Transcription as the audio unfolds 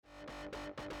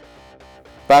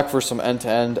Back for some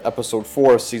end-to-end episode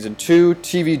 4 of season 2.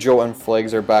 TV Joe and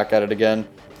Flags are back at it again.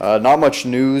 Not much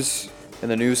news in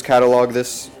the news catalog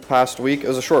this past week. It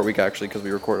was a short week actually because we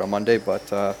recorded on Monday, but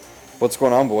what's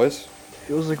going on, boys?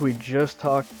 Feels like we just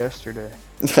talked yesterday.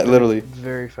 Literally. It's a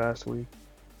very fast week.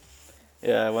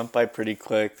 Yeah, it went by pretty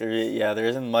quick. There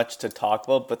isn't much to talk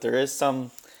about, but there is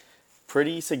some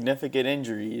pretty significant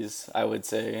injuries, I would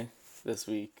say, this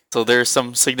week. So there's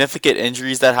some significant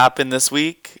injuries that happened this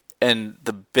week, and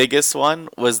the biggest one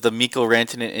was the Mikko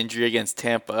Rantanen injury against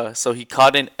Tampa. So he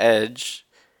caught an edge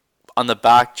on the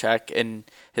back check, and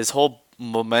his whole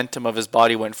momentum of his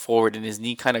body went forward, and his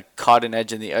knee kind of caught an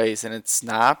edge in the ice, and it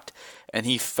snapped, and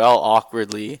he fell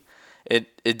awkwardly.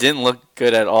 It didn't look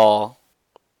good at all.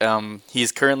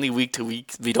 He's currently week to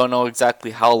week. We don't know exactly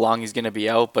how long he's going to be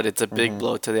out, but it's a big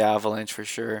blow to the Avalanche for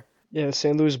sure. Yeah, the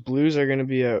St. Louis Blues are going to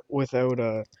be without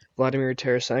Vladimir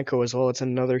Tarasenko as well. It's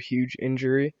another huge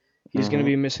injury. He's going to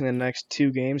be missing the next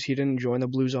 2 games. He didn't join the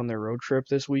Blues on their road trip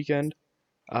this weekend.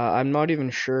 I'm not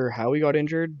even sure how he got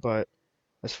injured, but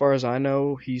as far as I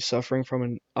know, he's suffering from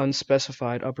an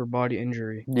unspecified upper body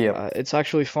injury. Yeah. It's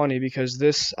actually funny because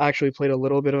this actually played a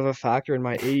little bit of a factor in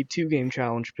my 82-game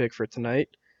challenge pick for tonight.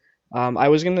 I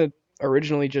was going to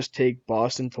originally just take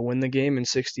Boston to win the game in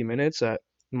 60 minutes at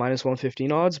minus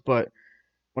 115 odds, but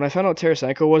when I found out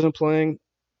Tarasenko wasn't playing,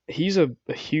 he's a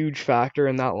huge factor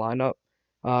in that lineup.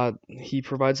 He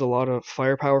provides a lot of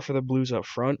firepower for the Blues up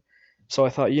front. So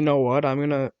I thought, you know what, I'm going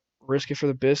to risk it for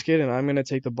the biscuit, and I'm going to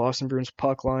take the Boston Bruins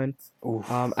puck line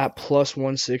at plus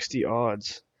 160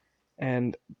 odds.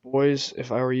 And boys,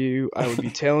 if I were you, I would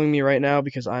be tailing me right now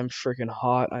because I'm freaking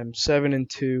hot. I'm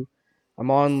 7-2.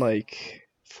 I'm on I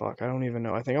don't even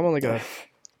know. I think I'm on like a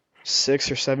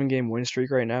 6 or 7 game win streak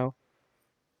right now.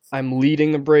 I'm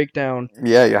leading the breakdown.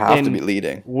 Yeah, you have to be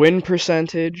leading. Win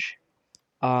percentage,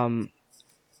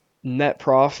 net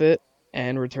profit,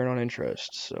 and return on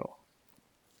interest. So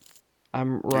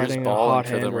I'm riding a hot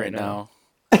hand right now.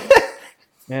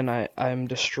 Man, I'm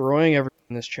destroying everything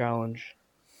in this challenge.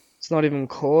 It's not even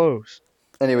close.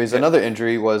 Anyways, another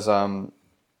injury was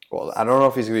I don't know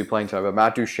if he's going to be playing tonight, but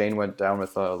Matt Duchene went down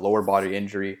with a lower body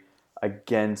injury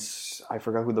against, I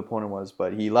forgot who the opponent was,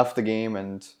 but he left the game.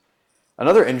 And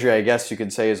another injury, I guess you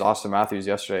could say, is Austin Matthews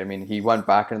yesterday. I mean, he went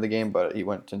back into the game, but he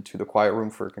went into the quiet room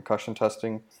for concussion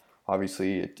testing.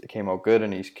 Obviously, it came out good,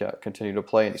 and he continued to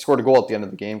play. And he scored a goal at the end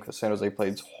of the game because San Jose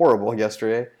played horrible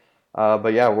yesterday.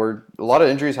 But yeah, a lot of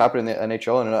injuries happened in the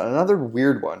NHL, and another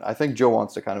weird one. I think Joe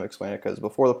wants to kind of explain it because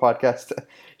before the podcast,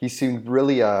 he seemed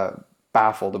really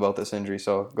baffled about this injury.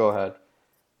 So go ahead.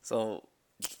 So,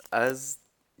 as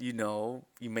you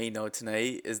may know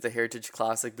tonight is the Heritage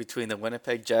Classic between the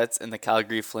Winnipeg Jets and the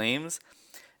Calgary Flames.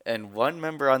 And one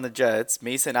member on the Jets,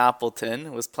 Mason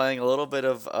Appleton, was playing a little bit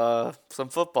of some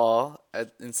football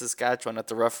in Saskatchewan at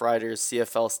the Rough Riders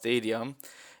CFL Stadium.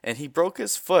 And he broke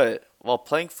his foot while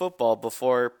playing football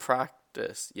before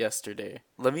practice yesterday.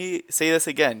 Let me say this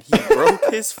again. He broke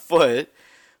his foot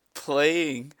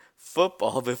playing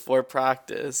football before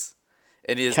practice.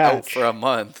 And he is out for a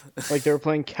month. Like they were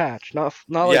playing catch, not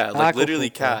like yeah, like literally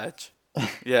football. catch.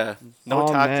 Yeah, no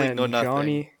tackling, no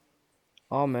nothing.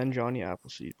 Johnny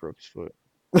Appleseed broke his foot.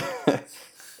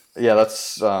 Yeah,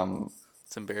 that's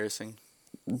it's embarrassing.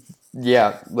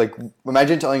 Yeah, like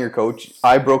imagine telling your coach,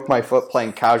 "I broke my foot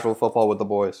playing casual football with the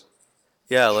boys."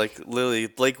 Yeah, like literally,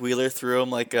 Blake Wheeler threw him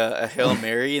like a Hail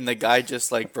Mary, and the guy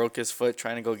just like broke his foot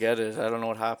trying to go get it. I don't know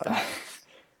what happened.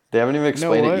 They haven't even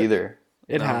explained it either.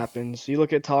 It happens. You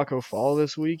look at Taco Fall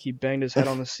this week, he banged his head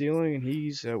on the ceiling, and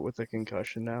he's out with a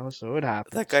concussion now, so it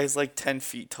happens. That guy's like 10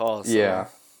 feet tall. So. Yeah.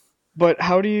 But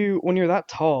how do you, when you're that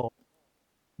tall,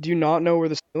 do you not know where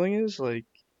the ceiling is? Like,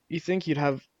 you think you'd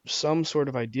have some sort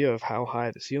of idea of how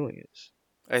high the ceiling is.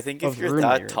 I think if you're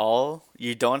that tall,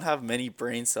 you don't have many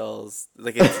brain cells.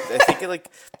 Like, I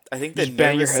think the just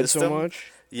bang your nervous head system, so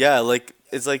much? Yeah, like,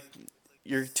 it's like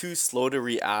you're too slow to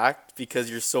react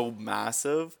because you're so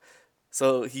massive.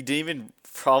 So he didn't even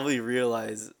probably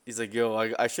realize. He's like, yo,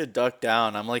 I should duck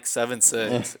down. I'm like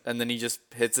 7'6". And then he just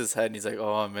hits his head and he's like,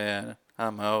 oh, man,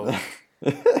 I'm out.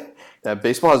 Yeah,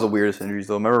 baseball has the weirdest injuries,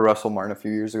 though. Remember Russell Martin a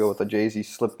few years ago with the Jays? He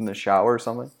slipped in the shower or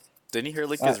something? Didn't he hurt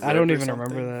like his rib I don't or even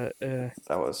something? remember that.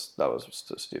 That was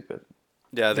so stupid.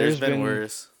 Yeah, there's been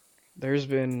worse. There's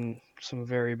been some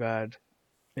very bad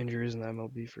injuries in the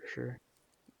MLB for sure.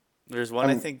 There's one,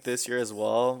 I think, this year as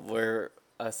well where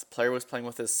a player was playing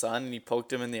with his son and he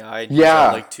poked him in the eye and he was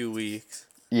out like 2 weeks.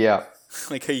 Yeah.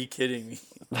 Like, are you kidding me?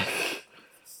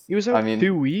 He was out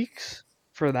 2 weeks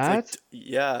for that? Like,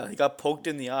 yeah, he got poked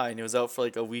in the eye and he was out for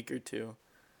like a week or 2.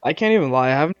 I can't even lie.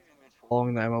 I haven't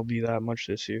following the MLB that much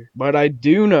this year. But I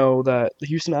do know that the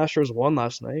Houston Astros won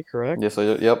last night, correct? Yes,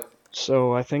 yep.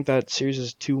 So I think that series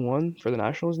is 2-1 for the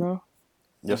Nationals now.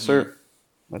 Yes, sir.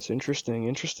 That's interesting.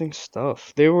 Interesting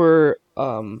stuff. They were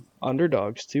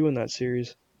underdogs too in that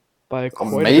series by quite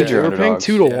a bit. They Major were paying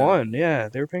underdogs. 2-1. Yeah,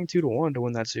 they were paying 2-1 to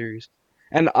win that series.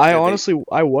 And I Yeah, honestly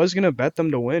I was gonna bet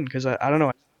them to win because I don't know,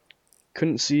 I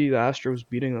couldn't see the Astros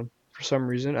beating them for some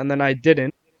reason, and then I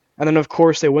didn't. And then of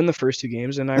course they win the first two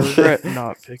games, and I regret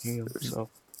not picking them. So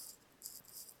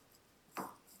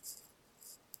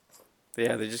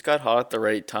Yeah, they just got hot at the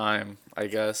right time, I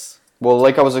guess. Well,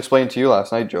 like I was explaining to you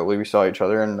last night, Joey, we saw each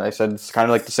other, and I said it's kind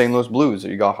of like the St. Louis Blues.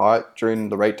 You got hot during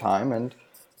the right time, and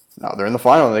now they're in the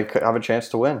final, and they could have a chance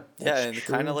to win. Yeah, that's and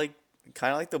true. kind of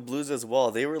like the Blues as well.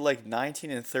 They were like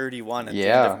 19-31 at the end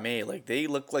Yeah. of May. Like they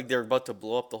looked like they were about to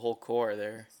blow up the whole core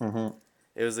there. hmm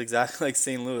It was exactly like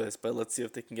St. Louis, but let's see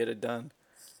if they can get it done.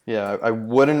 Yeah, I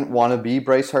wouldn't want to be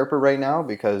Bryce Harper right now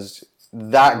because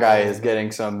that guy is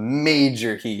getting some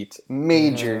major heat,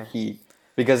 Yeah. heat,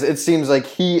 because it seems like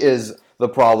he is the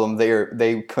problem.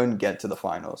 They couldn't get to the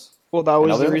finals. Well, that And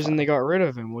now was they're the in the reason they finals. got rid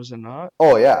of him, was it not?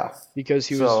 Oh yeah. Because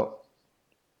he was, So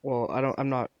well, I'm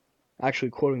not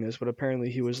actually quoting this, but apparently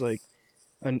he was like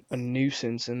a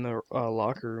nuisance in the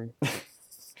locker room.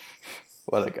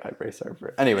 what a guy, Bryce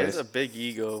Harper. He has Anyways, a big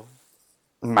ego.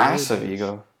 massive does.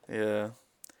 ego. Yeah.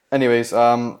 Anyways,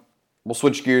 we'll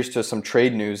switch gears to some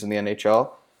trade news in the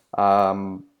NHL.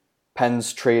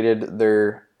 Pens traded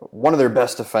one of their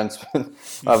best defensemen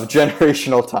of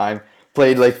generational time.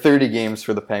 Played like 30 games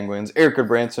for the Penguins. Eric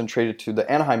Branson traded to the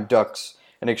Anaheim Ducks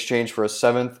in exchange for a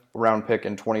 7th-round pick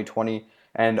in 2020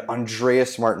 and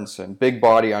Andreas Martinson, big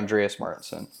body Andreas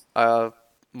Martinson.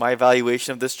 My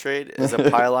evaluation of this trade is a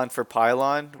pylon for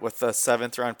pylon with a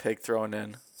 7th-round pick thrown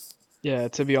in. Yeah,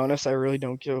 to be honest, I really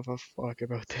don't give a fuck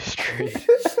about this trade.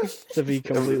 To be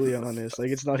completely honest, like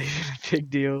it's not even a big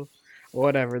deal.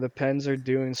 Whatever, the Pens are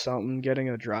doing something, getting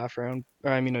a a draft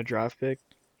pick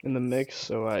in the mix.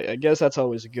 So I guess that's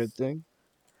always a good thing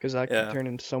because that could Yeah. turn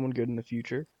into someone good in the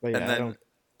future. But And yeah, I then don't.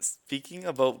 speaking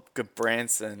about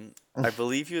Branson, I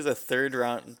believe he was a third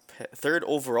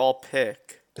overall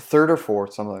pick. 3rd or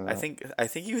 4th, something like that. I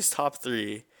think he was top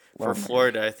 3 Oh for my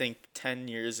Florida. I think 10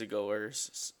 years ago or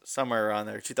somewhere around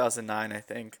there, 2009, I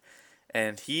think.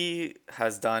 And he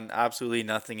has done absolutely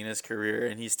nothing in his career,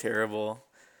 and he's terrible.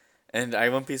 And I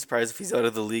wouldn't be surprised if he's out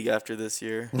of the league after this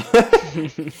year.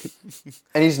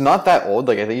 And he's not that old.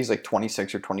 Like I think he's like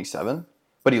 26 or 27,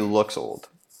 but he looks old.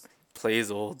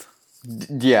 Plays old.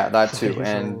 Yeah, that too. He's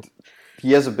And old.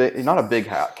 he has not a big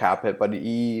cap hit, but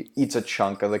he eats a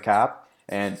chunk of the cap.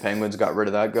 And Penguins got rid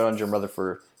of that. Good on Jim Brother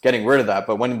for getting rid of that.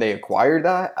 But when they acquired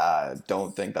that, I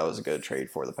don't think that was a good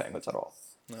trade for the Penguins at all.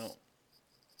 No.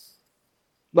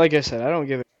 Like I said, I don't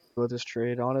give a about this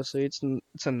trade. Honestly, it's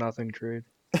a nothing trade.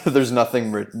 There's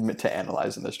nothing to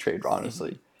analyze in this trade,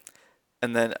 honestly.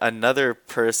 And then another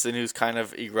person who's kind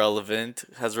of irrelevant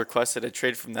has requested a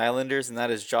trade from the Islanders, and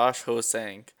that is Josh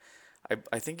Hosang.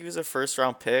 I think he was a first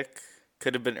round pick.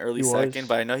 Could have been early He second, was.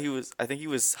 but I think he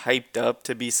was hyped up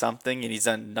to be something, and he's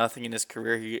done nothing in his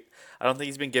career. I don't think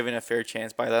he's been given a fair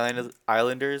chance by the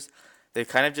Islanders. They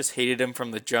kind of just hated him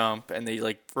from the jump, and they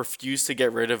like refused to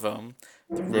get rid of him,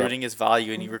 eroding his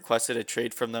value. And he requested a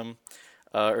trade from them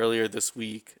earlier this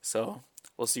week. So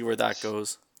we'll see where that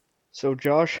goes. So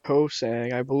Josh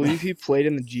Hosang, I believe he played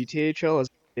in the GTHL as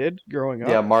a kid growing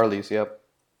Yeah, up. Marlies, yep.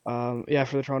 Yeah,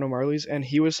 for the Toronto Marlies, and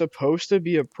he was supposed to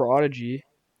be a prodigy.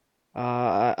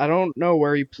 I don't know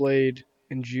where he played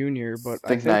in junior, but I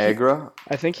think Niagara.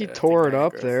 I think he Yeah, I think tore it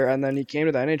up Niagara. there, and then he came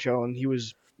to the NHL, and he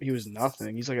was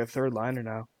nothing. He's like a third liner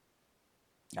now.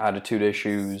 Attitude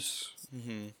issues.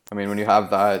 Hmm. I mean, when you have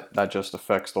that just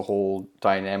affects the whole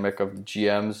dynamic of the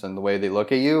GMs and the way they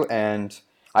look at you. And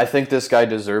I think this guy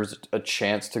deserves a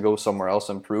chance to go somewhere else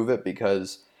and prove it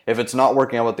because if it's not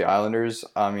working out with the Islanders,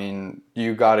 I mean,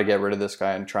 you got to get rid of this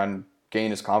guy and try and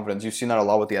gain his confidence. You've seen that a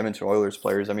lot with the Edmonton Oilers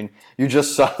players. I mean, you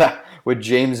just saw that with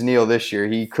James Neal this year.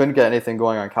 He couldn't get anything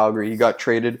going on Calgary. He got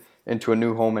traded into a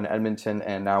new home in Edmonton,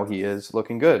 and now he is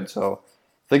looking good. So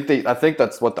I think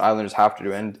that's what the Islanders have to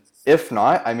do. And if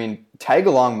not, I mean, tag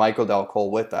along Michael Del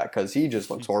Cole with that because he just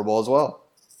looks horrible as well.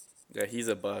 Yeah, he's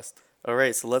a bust. All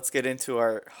right, so let's get into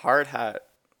our hard hat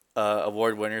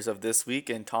award winners of this week.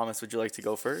 And Thomas, would you like to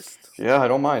go first? Yeah, I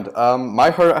don't mind. My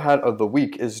hard hat of the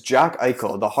week is Jack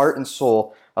Eichel, the heart and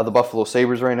soul of the Buffalo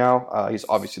Sabres right now. He's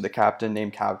obviously the captain,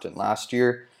 named captain last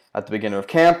year at the beginning of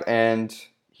camp, and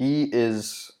he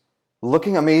is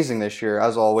looking amazing this year,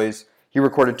 as always. He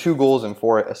recorded 2 goals and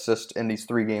 4 assists in these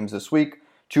 3 games this week,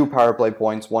 2 power play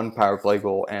points, 1 power play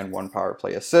goal, and 1 power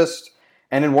play assist.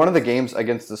 And in one of the games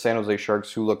against the San Jose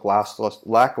Sharks, who looked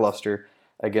lackluster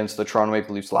against the Toronto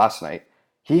Maple Leafs last night,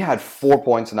 he had 4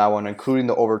 points in that one, including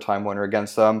the overtime winner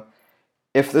against them.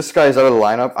 If this guy is out of the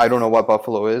lineup, I don't know what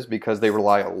Buffalo is because they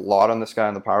rely a lot on this guy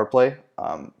on the power play.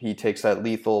 He takes that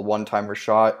lethal one-timer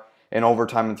shot. In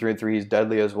overtime in 3-on-3, he's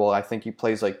deadly as well. I think he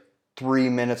plays like 3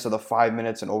 minutes of the 5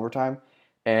 minutes in overtime.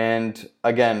 And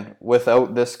again,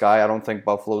 without this guy, I don't think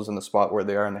Buffalo's in the spot where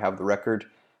they are, and they have the record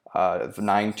of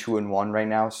 9-2-1 right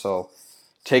now. So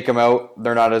take him out.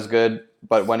 They're not as good,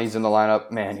 but when he's in the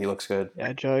lineup, man, he looks good.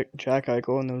 Yeah, Jack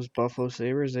Eichel and those Buffalo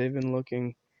Sabres, they've been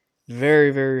looking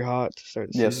very, very hot to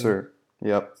start the Yes, season. sir.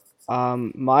 Yep.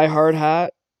 My hard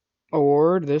hat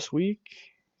award this week,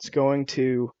 it's going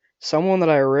to someone that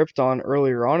I ripped on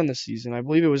earlier on in the season. I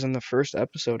believe it was in the first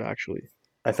episode, actually,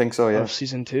 I think so, yeah. of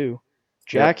season 2.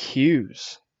 Jack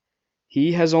Hughes.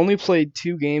 He has only played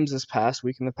 2 games this past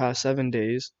week in the past 7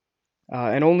 days,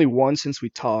 and only one since we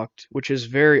talked, which is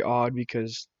very odd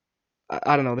because,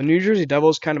 I don't know, the New Jersey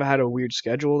Devils kind of had a weird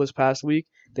schedule this past week.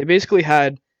 They basically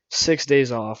had 6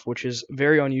 days off, which is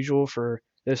very unusual for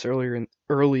this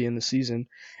early in the season.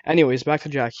 Anyways, back to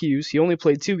Jack Hughes. He only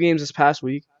played 2 games this past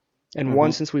week, and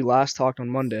one since we last talked on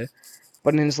Monday.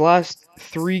 But in his last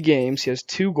 3 games, he has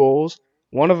 2 goals,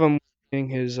 one of them being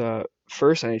his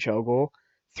first NHL goal,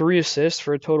 3 assists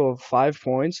for a total of 5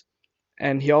 points,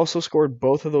 and he also scored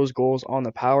both of those goals on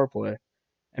the power play.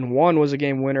 And one was a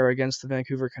game winner against the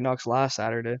Vancouver Canucks last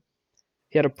Saturday.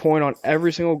 He had a point on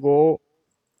every single goal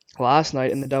last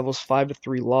night in the Devils'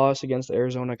 5-3 loss against the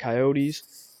Arizona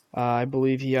Coyotes. I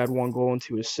believe he had 1 goal and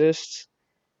 2 assists.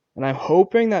 And I'm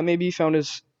hoping that maybe he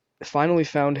finally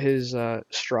found his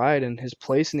stride and his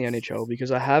place in the NHL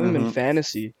because I have him in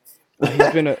fantasy.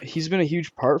 He's been a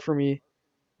huge part for me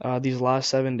these last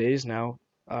 7 days now,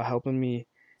 helping me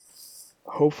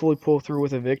hopefully pull through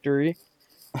with a victory.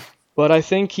 But I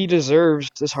think he deserves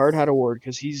this hard hat award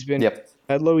because he's been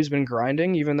Edlow. He's been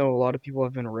grinding, even though a lot of people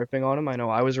have been ripping on him. I know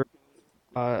I was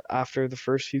after the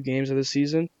first few games of the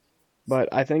season, but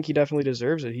I think he definitely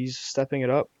deserves it. He's stepping it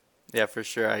up. Yeah, for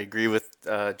sure. I agree with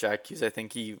Jack Hughes. I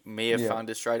think he may have found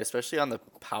his stride, especially on the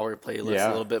power play. Looks a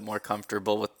little bit more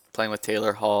comfortable with playing with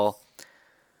Taylor Hall.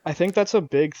 I think that's a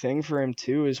big thing for him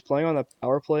too, is playing on the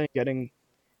power play and getting,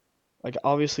 like,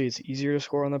 obviously it's easier to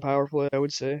score on the power play, I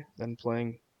would say, than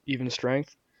playing even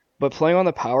strength. But playing on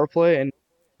the power play and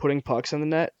putting pucks in the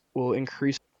net will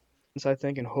increase, I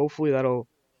think, and hopefully that'll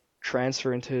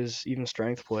transfer into his even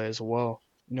strength play as well.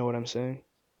 You know what I'm saying?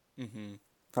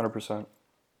 100%.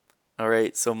 All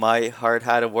right, so my Hard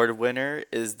Hat Award winner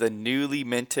is the newly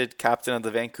minted captain of the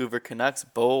Vancouver Canucks,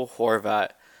 Bo Horvat.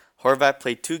 Horvat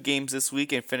played 2 games this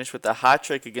week and finished with a hat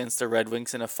trick against the Red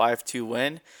Wings in a 5-2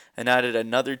 win, and added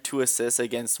another 2 assists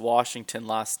against Washington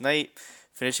last night,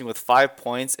 finishing with 5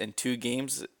 points in 2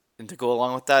 games. And to go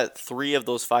along with that, 3 of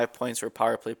those 5 points were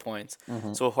power play points.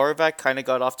 So Horvat kind of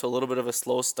got off to a little bit of a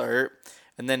slow start,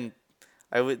 and then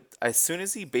as soon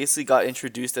as he basically got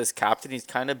introduced as captain, he's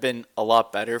kind of been a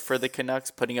lot better for the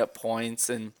Canucks, putting up points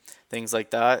and things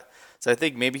like that. So I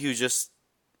think maybe he was just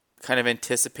kind of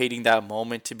anticipating that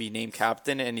moment to be named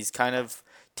captain, and he's kind of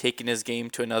taken his game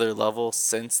to another level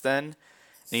since then. And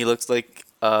he looks like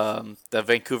the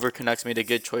Vancouver Canucks made a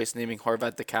good choice naming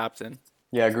Horvat the captain.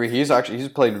 Yeah, I agree. He's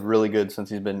played really good since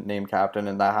he's been named captain,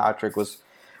 and that hat trick was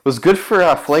good for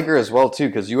Flager as well too,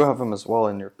 because you have him as well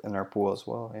in our pool as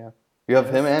well. Yeah, you have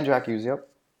him and Jack Hughes. Yep.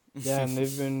 Yeah, and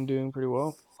they've been doing pretty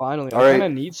well. Finally, All I right. kind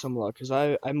of need some luck because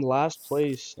I'm last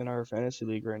place in our fantasy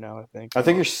league right now. I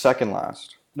think you're second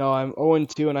last. No, I'm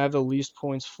 0-2 and I have the least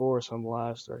points for, so I'm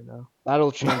last right now.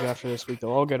 That'll change after this week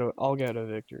though. I'll get a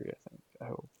victory, I think. I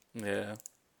hope. Yeah,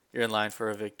 you're in line for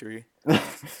a victory.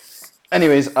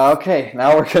 Anyways, okay,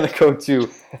 now we're going to go to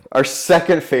our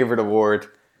second favorite award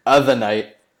of the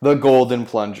night, the Golden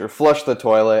Plunger. Flush the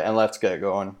toilet and let's get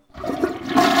going.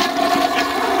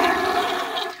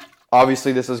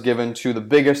 Obviously, this is given to the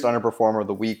biggest underperformer of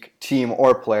the week, team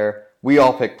or player. We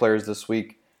all pick players this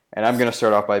week, and I'm going to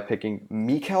start off by picking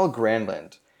Mikael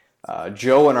Granlund.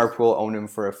 Joe in our pool owned him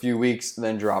for a few weeks,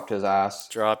 then dropped his ass.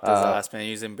 Dropped his ass, man.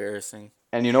 He's embarrassing.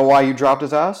 And you know why you dropped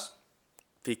his ass?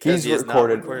 Because he has not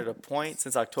recorded a point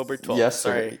since October 12th. Yes,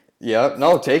 sir. Sorry. Yeah,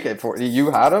 no, take it.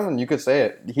 You had him, and you could say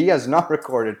it. He has not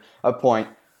recorded a point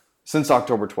since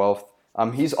October 12th.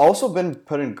 He's also been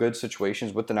put in good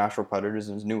situations with the Nashville Predators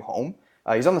in his new home.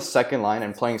 He's on the second line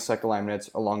and playing second line minutes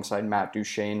alongside Matt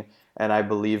Duchene and I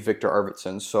believe Victor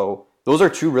Arvidsson. So those are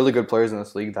 2 really good players in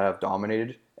this league that have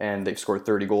dominated, and they've scored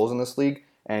 30 goals in this league,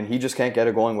 and he just can't get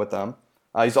it going with them.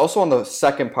 He's also on the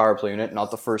second power play unit,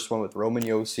 not the first one, with Roman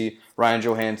Josi, Ryan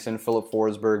Johansson, Philip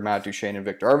Forsberg, Matt Duchene, and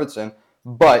Victor Arvidsson.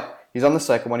 But He's on the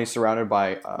second one. He's surrounded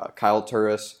by Kyle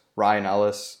Turris, Ryan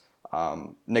Ellis,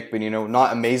 Nick Bonino.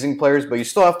 Not amazing players, but you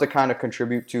still have to kind of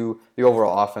contribute to the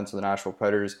overall offense of the Nashville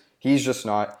Predators. He's just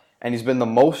not. And he's been the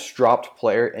most dropped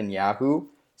player in Yahoo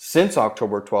since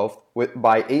October 12th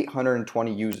by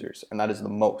 820 users. And that is the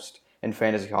most in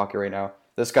fantasy hockey right now.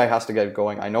 This guy has to get it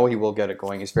going. I know he will get it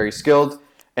going. He's very skilled.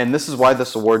 And this is why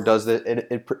this award does it.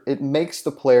 It makes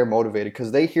the player motivated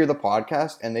because they hear the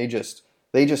podcast and they just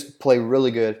play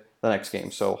really good the next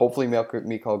game. So hopefully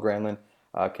Mikael Granlund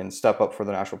can step up for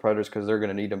the Nashville Predators because they're going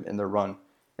to need him in their run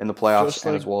in the playoffs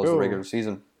and as well as the regular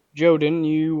season. Joe, didn't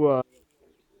you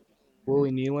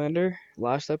Willie Nylander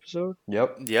last episode?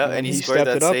 Yep. Yeah, and he scored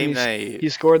that same night. He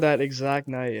scored that exact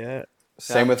night, yeah.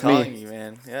 Same with me. You,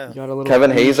 man. Yeah.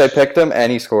 Kevin Hayes, I picked him,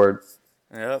 and he scored.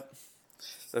 Yep.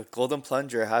 The Golden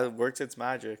Plunger works its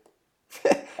magic.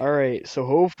 All right, so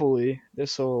hopefully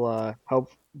this will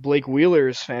help Blake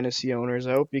Wheeler's fantasy owners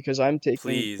out because I'm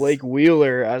taking Blake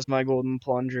Wheeler as my Golden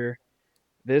Plunger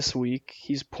this week.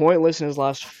 He's pointless in his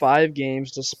last 5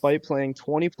 games despite playing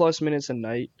 20-plus minutes a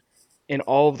night in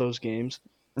all of those games.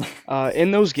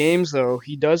 In those games, though,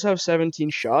 he does have 17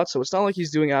 shots, so it's not like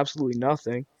he's doing absolutely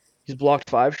nothing. He's blocked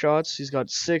 5 shots, he's got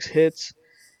 6 hits,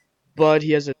 but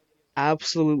he has an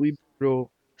absolutely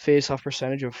brutal face-off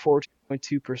percentage of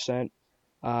 14.2%.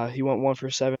 He went 1 for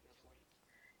 7.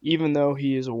 Even though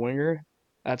he is a winger,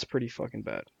 that's pretty fucking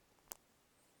bad.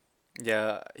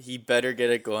 Yeah, he better get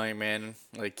it going, man.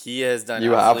 Like, he has done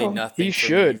absolutely nothing he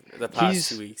should. The past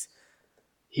 2 weeks.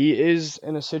 He is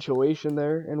in a situation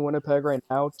there in Winnipeg right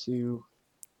now to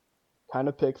kind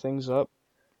of pick things up.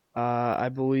 I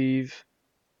believe...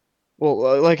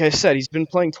 Well, like I said, he's been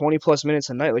playing 20-plus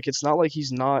minutes a night. Like, it's not like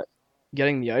he's not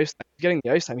getting the ice time. He's getting the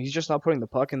ice time. He's just not putting the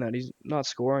puck in that. He's not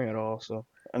scoring at all. So.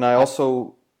 And I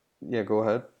also... Yeah, go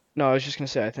ahead. No, I was just going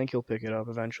to say, I think he'll pick it up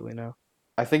eventually now.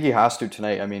 I think he has to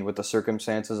tonight. I mean, with the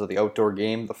circumstances of the outdoor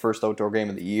game, the first outdoor game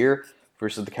of the year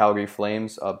versus the Calgary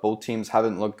Flames, both teams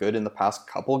haven't looked good in the past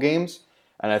couple games.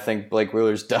 And I think Blake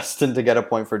Wheeler's destined to get a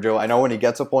point for Joe. I know when he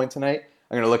gets a point tonight,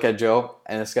 I'm going to look at Joe,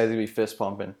 and this guy's going to be fist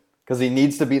pumping. Because he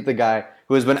needs to beat the guy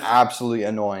who has been absolutely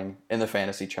annoying in the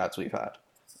fantasy chats we've had.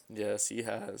 Yes, he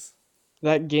has.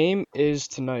 That game is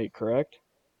tonight, correct?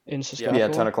 In Saskatchewan? Yeah,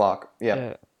 10 o'clock.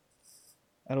 Yeah.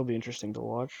 That'll be interesting to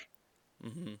watch.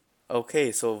 Mm-hmm.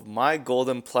 Okay, so my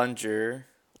Golden Plunger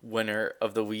winner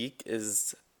of the week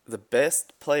is the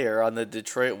best player on the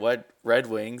Detroit Red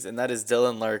Wings, and that is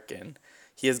Dylan Larkin.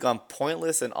 He has gone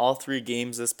pointless in all 3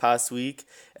 games this past week,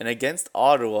 and against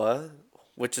Ottawa,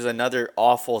 which is another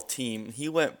awful team, he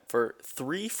went for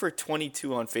 3 for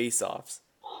 22 on faceoffs.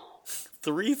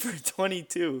 3 for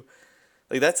 22.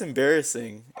 Like, that's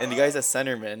embarrassing. And the guy's a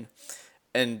centerman.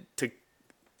 And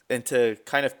to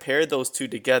kind of pair those two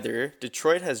together,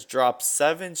 Detroit has dropped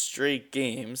 7 straight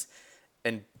games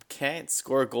and can't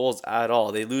score goals at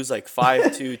all. They lose like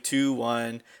 5-2,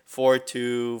 2-1,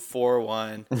 4-2,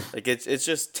 4-1. Like, it's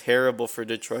just terrible for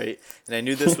Detroit. And I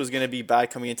knew this was going to be bad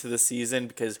coming into the season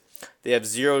because they have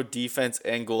 0 defense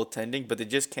and goaltending, but they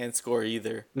just can't score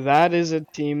either. That is a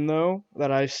team, though,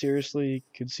 that I seriously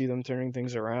could see them turning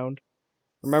things around.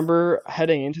 Remember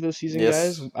heading into the season,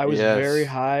 guys? I was very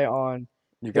high on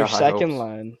their second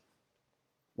line.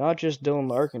 Not just Dylan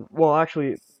Larkin. Well,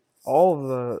 actually, all of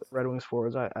the Red Wings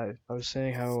forwards. I was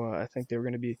saying how I think they were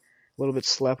going to be a little bit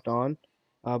slept on,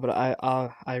 but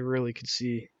I really could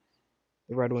see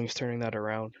the Red Wings turning that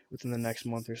around within the next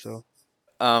month or so.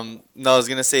 No, I was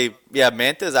gonna say, yeah,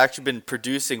 Manta's actually been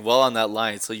producing well on that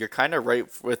line, so you're kind of right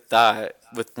with that.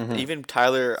 With even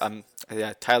Tyler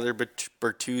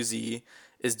Bertuzzi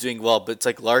is doing well, but it's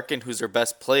like Larkin, who's their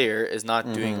best player, is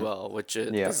not doing well, which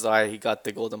is why he got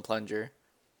the Golden Plunger.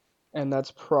 And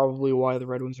that's probably why the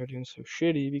Red Wings are doing so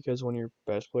shitty, because when your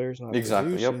best player is not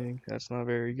producing, that's not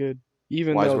very good.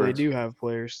 Even though they do have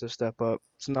players to step up,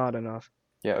 it's not enough.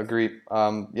 Yeah, agree.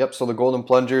 So the Golden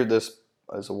Plunger, this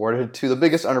is awarded to the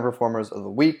biggest underperformers of the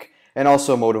week and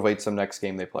also motivates them next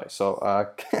game they play.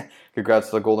 So congrats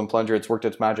to the Golden Plunger. It's worked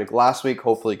its magic last week.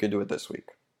 Hopefully it could do it this week.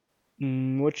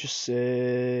 What you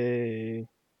say?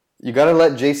 You got to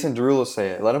let Jason Derulo say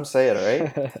it. Let him say it, all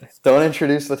right? Don't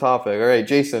introduce the topic. All right,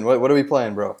 Jason, what are we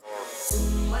playing, bro?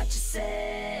 What you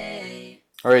say?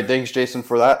 All right, thanks, Jason,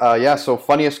 for that. So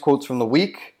funniest quotes from the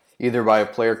week, either by a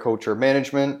player, coach, or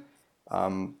management.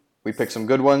 We picked some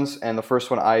good ones, and the first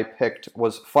one I picked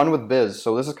was Fun with Biz.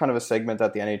 So this is kind of a segment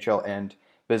that the NHL and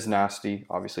Biz Nasty,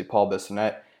 obviously Paul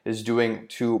Bissonnette, is doing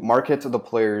to market the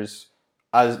players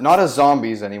as not as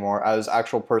zombies anymore, as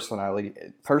actual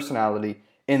personality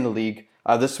in the league.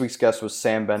 This week's guest was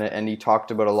Sam Bennett, and he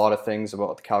talked about a lot of things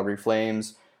about the Calgary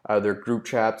Flames, their group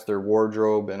chats, their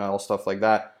wardrobe, and all stuff like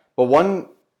that. But one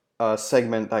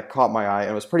segment that caught my eye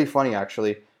and was pretty funny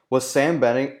actually was Sam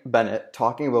Bennett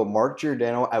talking about Mark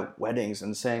Giordano at weddings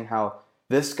and saying how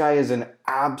this guy is an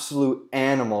absolute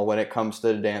animal when it comes to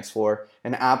the dance floor,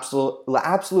 an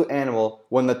absolute animal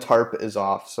when the tarp is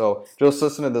off. So just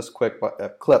listen to this quick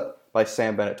clip by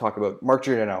Sam Bennett talking about Mark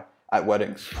Giordano at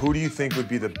weddings. Who do you think would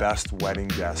be the best wedding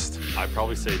guest? I'd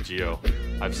probably say Gio.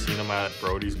 I've seen him at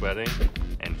Brody's wedding,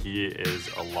 and he is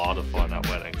a lot of fun at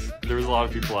weddings. There was a lot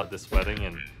of people at this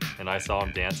wedding, and I saw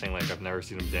him dancing like I've never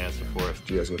seen him dance before.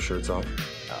 Do you guys go shirts off?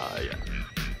 Yeah.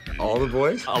 All the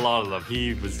boys? A lot of them.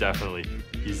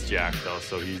 He's jacked though,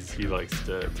 so he likes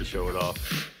to show it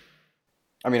off.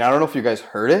 I mean, I don't know if you guys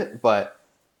heard it, but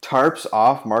tarps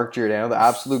off Mark Giordano. The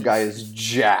absolute guy is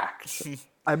jacked.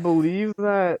 I believe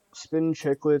that Spin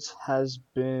Chicklets has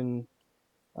been,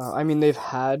 they've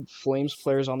had Flames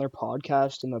players on their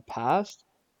podcast in the past,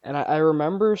 and I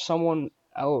remember someone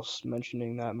else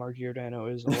mentioning that Mark Giordano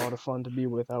is a lot of fun to be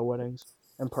with at weddings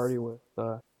and party with.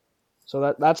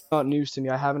 So that's not news to me.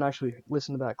 I haven't actually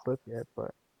listened to that clip yet,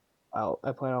 but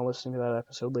I plan on listening to that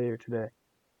episode later today.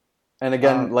 And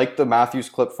again, like the Matthews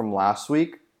clip from last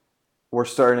week, we're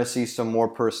starting to see some more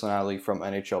personality from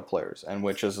NHL players, and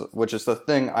which is the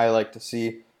thing I like to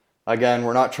see. Again,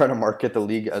 we're not trying to market the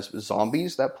league as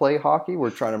zombies that play hockey. We're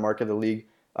trying to market the league.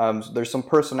 There's some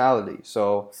personality.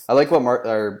 So I like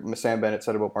what Sam Bennett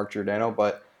said about Mark Giordano,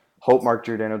 but hope Mark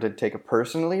Giordano did take it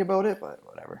personally about it, but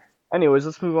whatever. Anyways,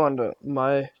 let's move on to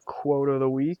my quote of the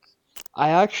week.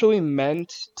 I actually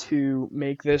meant to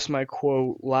make this my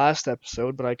quote last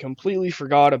episode, but I completely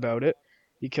forgot about it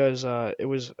because it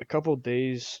was a couple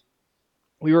days.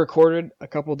 We recorded a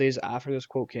couple days after this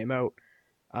quote came out,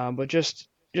 but just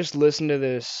listen to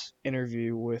this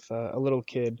interview with a little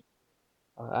kid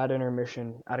at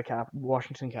intermission at a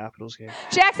Washington Capitals game.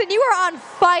 Jackson, you were on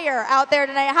fire out there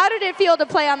tonight. How did it feel to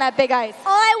play on that big ice? All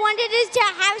I wanted is to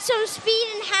have some speed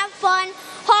and have fun.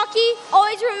 Hockey,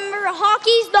 always remember,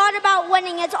 hockey's not about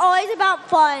winning. It's always about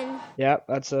fun. Yeah,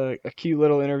 that's a cute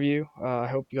little interview. I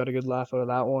hope you got a good laugh out of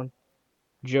that one.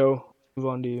 Joe, move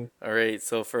on to you. All right,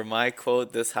 so for my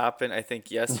quote, this happened, I think,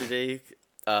 yesterday.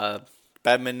 Gary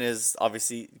Bettman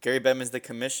is the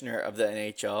commissioner of the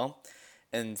NHL,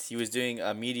 and he was doing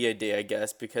a media day, I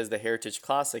guess, because the Heritage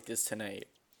Classic is tonight.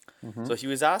 Mm-hmm. So he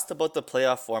was asked about the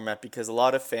playoff format because a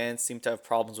lot of fans seem to have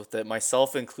problems with it,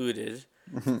 myself included,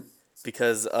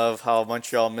 because of how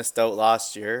Montreal missed out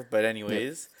last year. But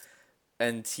anyways,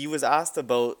 and he was asked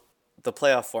about the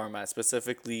playoff format,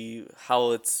 specifically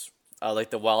how it's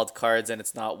like the wild cards and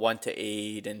it's not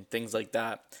 1-8 and things like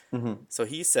that. Mm-hmm. So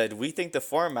he said, "We think the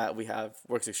format we have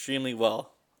works extremely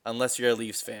well, unless you're a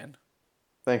Leafs fan."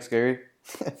 Thanks, Gary.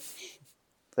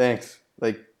 Thanks.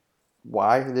 Like,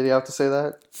 why did he have to say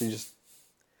that?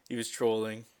 He was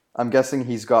trolling. I'm guessing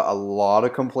he's got a lot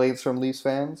of complaints from Leafs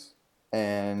fans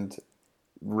and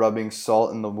rubbing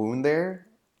salt in the wound there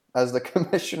as the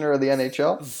commissioner of the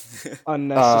NHL.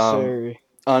 Unnecessary.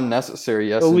 Unnecessary,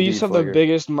 yes. The Leafs have the Flagger.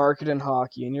 biggest market in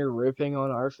hockey, and you're ripping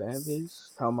on our fan base?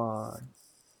 Come on.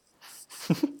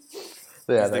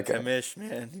 Yeah, he's the commish,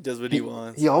 man. He does what he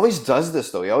wants. He always does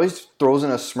this, though. He always throws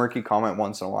in a smirky comment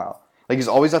once in a while. Like, he's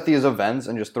always at these events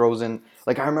and just throws in...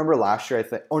 Like, I remember last year, it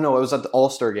was at the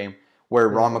All-Star game where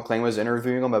Ron McLean was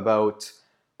interviewing him about...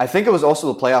 I think it was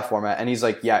also the playoff format, and he's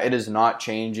like, yeah, it is not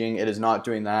changing. It is not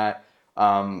doing that.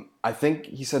 I think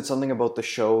he said something about the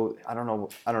show. I don't know.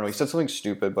 He said something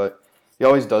stupid, but he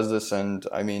always does this, and,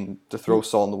 I mean, to throw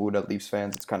salt in the wound at Leafs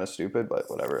fans, it's kind of stupid, but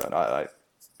whatever. And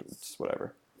it's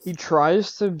whatever. He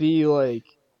tries to be like,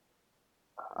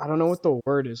 I don't know what the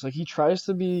word is. Like, he tries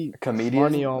to be comedian,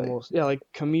 funny almost. Like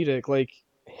comedic, like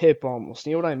hip almost.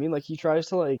 You know what I mean? Like, he tries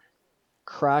to like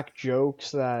crack jokes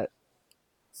that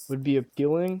would be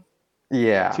appealing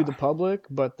to the public,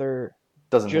 but they're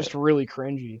really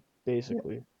cringy,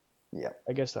 basically. Yeah.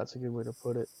 I guess that's a good way to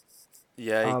put it.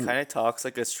 Yeah, he kind of talks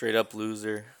like a straight up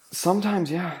loser.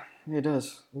 Sometimes, yeah, he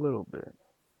does. A little bit.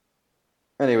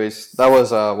 Anyways, that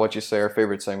was what you say, our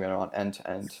favorite segment on End to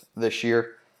End this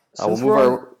year.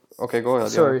 Okay, go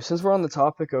ahead. Sorry, since we're on the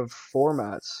topic of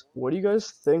formats, what do you guys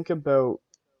think about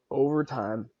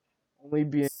overtime only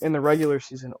being in the regular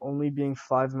season only being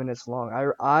 5 minutes long?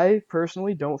 I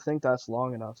personally don't think that's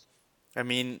long enough. I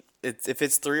mean, if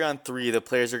it's 3-on-3, the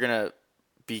players are gonna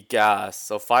be gassed.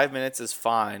 So 5 minutes is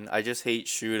fine. I just hate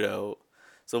shootout.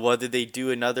 So whether they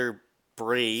do another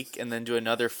break and then do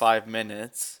another 5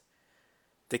 minutes,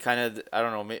 they kind of, I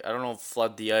don't know if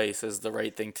flood the ice is the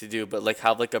right thing to do, but like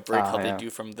have like a break they do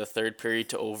from the third period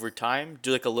to overtime.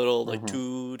 Do like a little like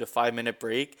 2 to 5 minute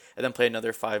break and then play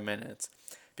another 5 minutes.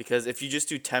 Because if you just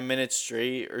do 10 minutes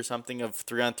straight or something of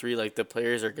 3-on-3, like the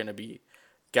players are gonna be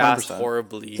gassed 100%.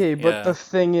 horribly. Okay, but Yeah. the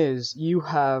thing is, you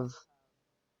have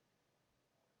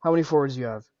how many forwards you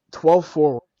have? 12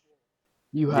 forwards.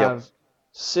 You Yep. have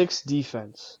 6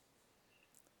 defense.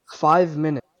 5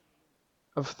 minutes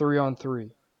of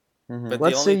 3-on-3. But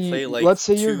Let's they say only play like let's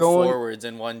say you're two going forwards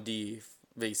and one D,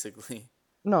 basically.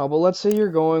 No, but let's say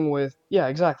you're going with yeah,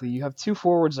 exactly. You have 2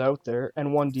 forwards out there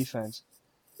and 1 defense.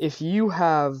 If you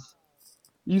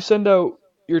send out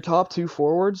your top 2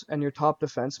 forwards and your top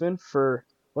defenseman for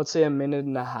let's say a minute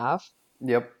and a half,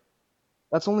 Yep.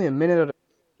 that's only a minute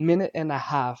and a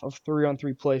half of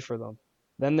 3-on-3 play for them.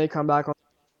 Then they come back on,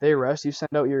 they rest. You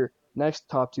send out your next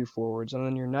top 2 forwards and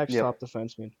then your next Yep. top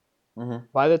defenseman.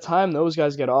 Mhm. By the time those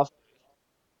guys get off,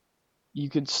 you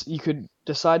could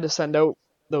decide to send out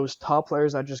those top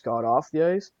players that just got off the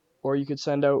ice, or you could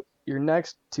send out your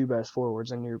next 2 best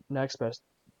forwards and your next best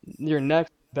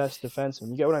defenseman.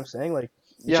 You get what I'm saying? Like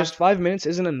it's Yeah. just 5 minutes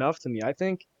isn't enough to me. I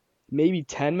think maybe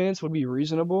 10 minutes would be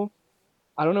reasonable.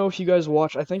 I don't know if you guys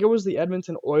watched. I think it was the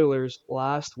Edmonton Oilers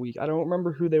last week. I don't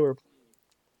remember who they were,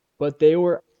 but they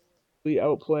were actually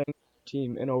outplaying their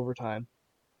team in overtime.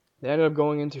 They ended up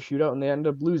going into shootout and they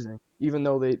ended up losing, even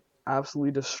though they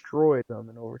absolutely destroyed them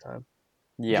in overtime.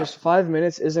 Yeah. Just 5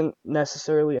 minutes isn't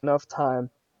necessarily enough time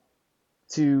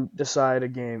to decide a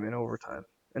game in overtime,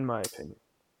 in my opinion.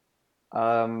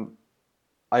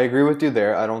 I agree with you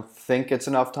there. I don't think it's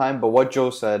enough time, but what Joe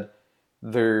said,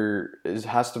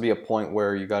 has to be a point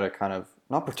where you got to kind of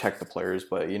not protect the players,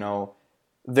 but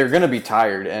they're going to be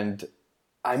tired. And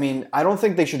I mean, I don't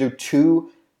think they should do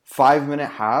 2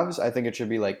 5-minute halves. I think it should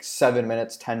be like 7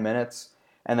 minutes, 10 minutes,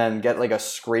 and then get like a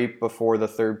scrape before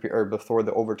the or before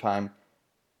the overtime.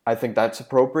 I think that's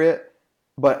appropriate.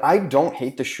 But I don't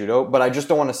hate the shootout, but I just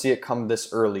don't want to see it come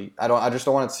this early. I just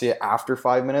don't want to see it after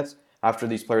 5 minutes, after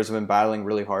these players have been battling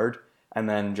really hard, and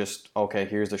then just, okay,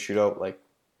 here's the shootout, like,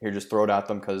 here, just throw it at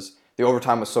them, because the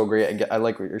overtime was so great. I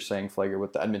like what you're saying, Flager,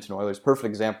 with the Edmonton Oilers. Perfect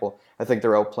example. I think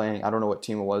they're outplaying, I don't know what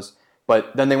team it was,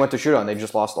 but then they went to shootout, and they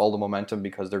just lost all the momentum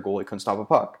because their goalie couldn't stop a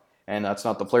puck. And that's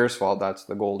not the player's fault, that's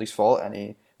the goalie's fault,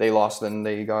 and they lost, and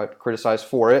they got criticized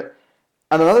for it.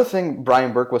 And another thing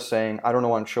Brian Burke was saying, I don't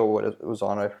know on show what it was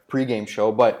on, a pregame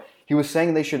show, but he was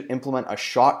saying they should implement a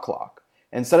shot clock.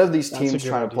 Instead of these teams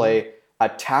trying to play a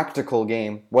tactical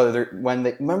game,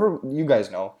 remember, you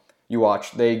guys know, you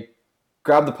watch, they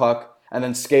grab the puck and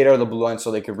then skate out of the blue line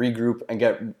so they could regroup and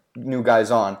get new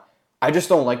guys on. I just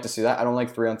don't like to see that. I don't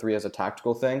like 3-on-3 as a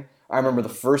tactical thing. I remember the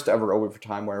first ever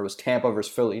overtime where it was Tampa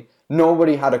versus Philly.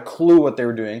 Nobody had a clue what they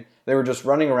were doing. They were just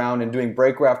running around and doing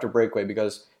breakaway after breakaway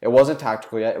because it wasn't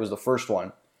tactical yet. It was the first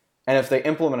one. And if they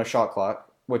implement a shot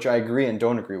clock, which I agree and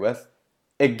don't agree with,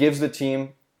 it gives the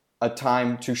team a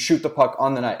time to shoot the puck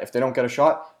on the net. If they don't get a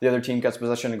shot, the other team gets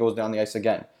possession and goes down the ice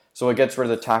again. So it gets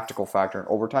rid of the tactical factor in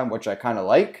overtime, which I kind of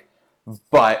like.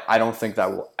 But I don't think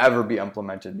that will ever be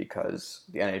implemented because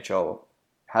the NHL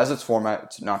has its format.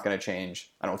 It's not going to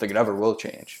change. I don't think it ever will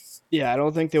change. Yeah, I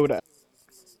don't think they would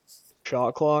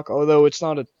shot clock, although it's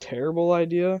not a terrible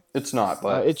idea. It's not,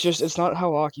 but it's not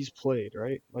how hockey's played,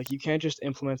 right? Like you can't just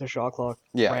implement a shot clock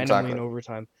randomly in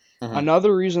overtime. Mhm.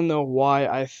 Another reason though why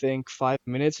I think 5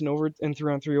 minutes in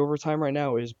 3-on-3 overtime right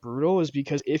now is brutal is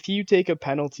because if you take a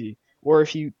penalty or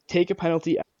if you take a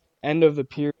penalty at the end of the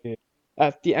period,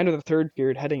 at the end of the third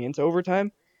period heading into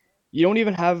overtime, you don't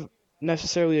even have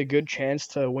necessarily a good chance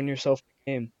to win yourself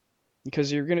the game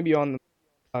because you're going to be you're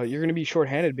going to be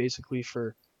shorthanded basically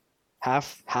for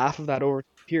half of that over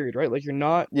period, right? Like you're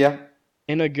not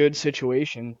in a good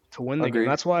situation to win the game.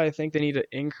 That's why I think they need to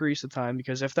increase the time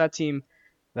because if that team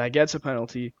that gets a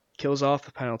penalty kills off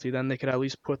the penalty, then they could at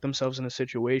least put themselves in a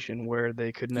situation where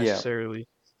they could necessarily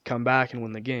come back and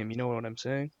win the game. You know what I'm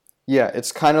saying? Yeah,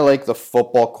 it's kind of like the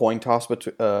football coin toss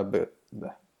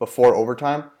before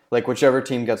overtime. Like whichever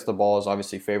team gets the ball is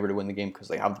obviously favored to win the game because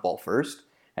they have the ball first.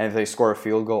 And if they score a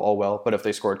field goal, oh well. But if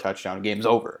they score a touchdown, game's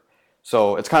over.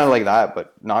 So it's kind of like that,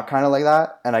 but not kind of like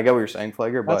that. And I get what you're saying,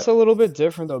 Flager. But that's a little bit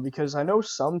different though, because I know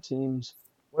some teams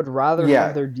would rather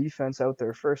have their defense out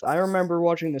there first. I remember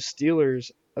watching the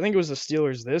Steelers. I think it was the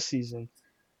Steelers this season.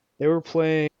 They were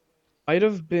playing. Might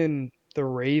have been the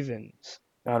Ravens.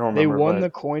 I don't remember. They won the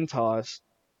coin toss,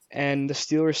 and the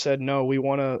Steelers said, "No, we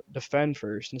want to defend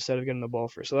first instead of getting the ball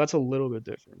first." So that's a little bit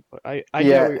different. But I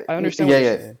understand what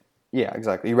you're saying. Yeah,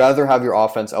 exactly. You'd rather have your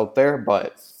offense out there,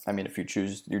 but I mean, if you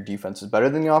choose your defense is better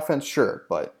than the offense, sure.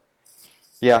 But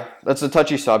yeah, that's a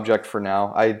touchy subject for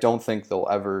now. I don't think they'll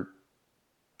ever.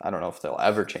 I don't know if they'll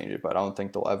ever change it, but I don't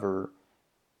think they'll ever.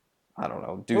 I don't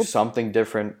know, do something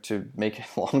different to make it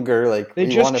longer. Like they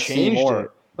we just want to see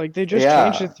more. Like they just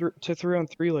changed it to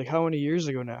 3-on-3 like how many years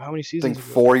ago now? How many I seasons think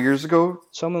ago? 4 years ago.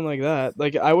 Something like that.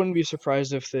 Like I wouldn't be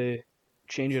surprised if they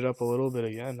change it up a little bit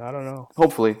again. I don't know.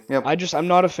 Hopefully, yep. I'm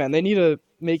not a fan. They need to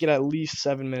make it at least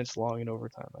 7 minutes long in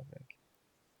overtime, I think.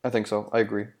 I think so. I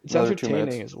agree. It's Another 2 minutes.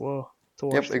 entertaining as well to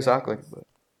watch. Yep, the exactly. game, but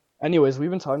anyways, we've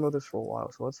been talking about this for a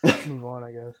while, so let's move on,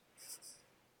 I guess.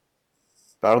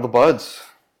 Battle of the Buds.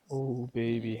 Oh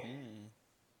baby.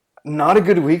 Not a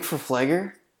good week for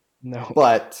Flagger, No.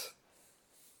 but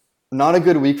not a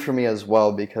good week for me as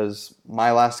well because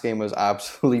my last game was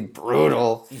absolutely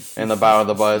brutal in the Battle of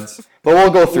the Buds. But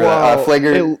we'll go through that. Wow.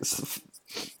 Flagger,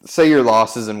 say your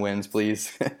losses and wins,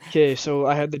 please. Okay, so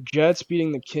I had the Jets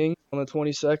beating the Kings on the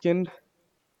 22nd.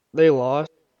 They lost.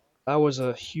 That was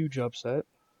a huge upset.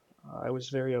 I was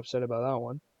very upset about that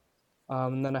one.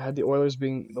 And then I had the Oilers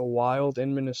being the Wild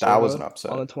in Minnesota That was an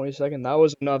upset. on the 22nd. That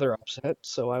was another upset,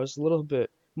 so I was a little bit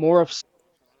more upset when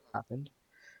that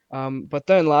happened. But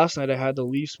then last night I had the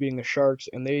Leafs beating the Sharks,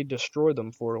 and they destroyed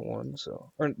them 4-1.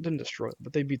 Or didn't destroy them,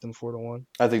 but they beat them 4-1.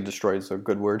 I think destroyed is a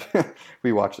good word.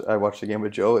 I watched the game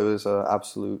with Joe. It was an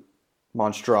absolute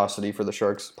monstrosity for the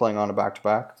Sharks playing on a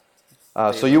back-to-back.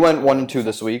 So you went 1-2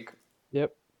 this week.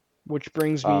 Yep. Which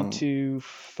brings me to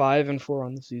 5-4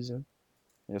 on the season.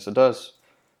 Yes, it does.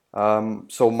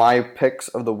 So my picks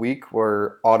of the week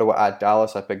were Ottawa at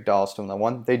Dallas. I picked Dallas to win that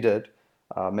one. They did.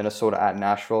 Minnesota at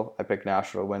Nashville. I picked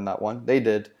Nashville to win that one. They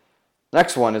did.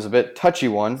 Next one is a bit touchy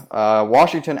one.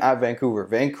 Washington at Vancouver.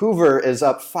 Vancouver is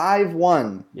up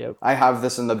 5-1. Yep. I have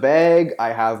this in the bag.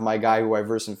 I have my guy who I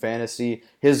verse in fantasy.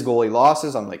 His goalie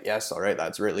losses. I'm like, yes, all right,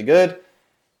 that's really good.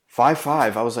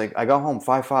 5-5. I was like, I got home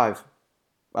 5-5.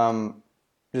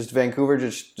 Just Vancouver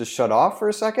just shut off for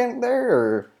a second there,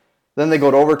 or then they go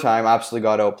to overtime, absolutely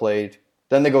got outplayed.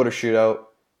 Then they go to shootout,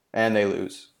 and they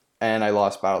lose. And I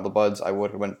lost Battle of the Buds. I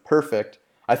would have went perfect.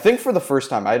 I think for the first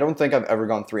time, I don't think I've ever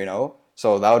gone 3-0,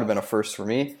 so that would have been a first for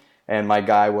me. And my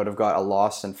guy would have got a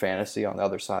loss in fantasy on the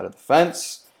other side of the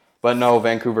fence. But no,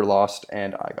 Vancouver lost,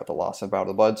 and I got the loss in Battle of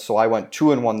the Buds. So I went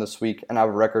 2-1 this week, and I have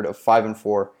a record of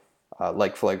 5-4,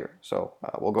 like Flagger. So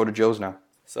we'll go to Joe's now.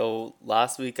 So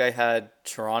last week I had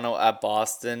Toronto at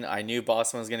Boston. I knew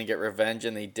Boston was going to get revenge,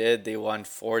 and they did. They won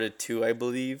 4-2, I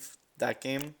believe, that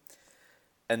game.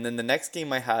 And then the next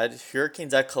game I had,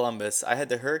 Hurricanes at Columbus. I had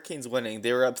the Hurricanes winning.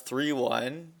 They were up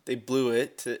 3-1. They blew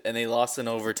it, and they lost in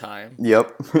overtime.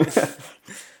 Yep.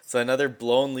 So another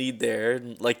blown lead there,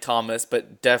 like Thomas,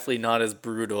 but definitely not as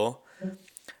brutal.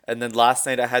 And then last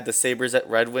night I had the Sabres at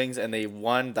Red Wings, and they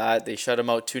won that. They shut them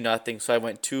out 2-0. So I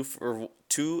went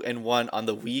 2-1 on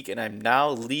the week, and I'm now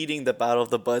leading the Battle of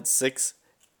the Buds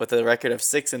with a record of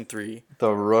 6-3.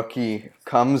 The rookie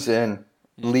comes in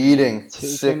leading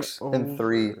Taking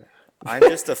 6-3. I'm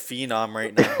just a phenom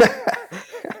right now.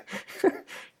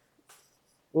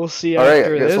 We'll see All right,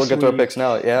 after I guess this we'll get to our week. picks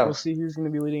now. Yeah. We'll see who's going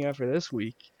to be leading after this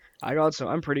week.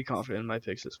 I'm pretty confident in my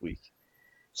picks this week.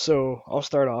 So I'll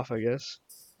start off, I guess.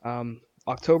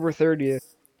 October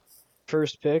 30th,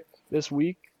 first pick this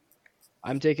week.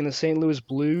 I'm taking the St. Louis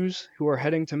Blues, who are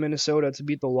heading to Minnesota to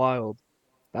beat the Wild.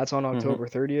 That's on October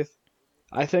 30th.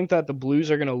 I think that the Blues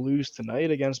are going to lose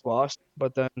tonight against Boston,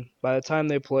 but then by the time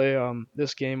they play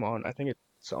this game I think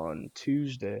it's on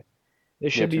Tuesday, they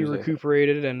should be Tuesday.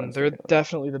 recuperated, and Wednesday, they're yeah.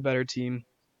 definitely the better team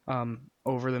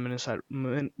over the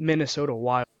Minnesota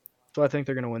Wild. So I think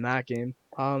they're going to win that game.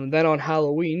 Then on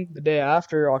Halloween, the day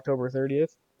after October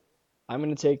 30th, I'm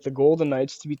going to take the Golden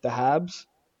Knights to beat the Habs.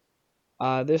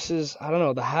 I don't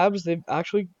know, the Habs, they've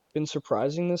actually been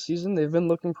surprising this season. They've been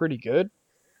looking pretty good.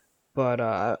 But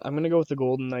I'm going to go with the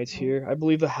Golden Knights here. I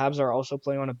believe the Habs are also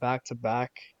playing on a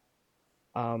back-to-back.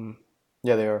 Yeah,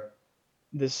 they are.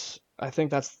 I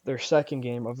think that's their second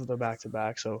game of the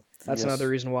back-to-back, so that's Yes. another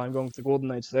reason why I'm going with the Golden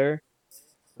Knights there.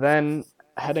 Then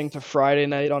heading to Friday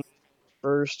night on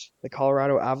first, the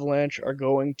Colorado Avalanche are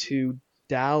going to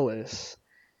Dallas,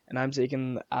 and I'm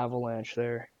taking the Avalanche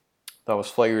there. That was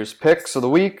Flagger's picks of the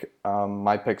week.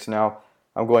 My picks now.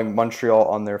 I'm going Montreal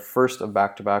on their first of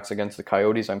back-to-backs against the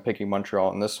Coyotes. I'm picking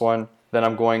Montreal in this one. Then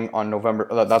I'm going on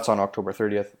that's on October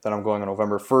 30th. Then I'm going on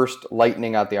November 1st,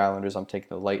 Lightning at the Islanders. I'm taking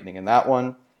the Lightning in that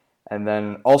one. And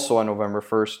then also on November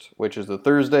 1st, which is the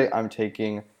Thursday, I'm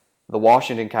taking the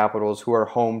Washington Capitals, who are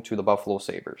home to the Buffalo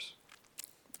Sabres.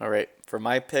 All right, for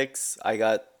my picks,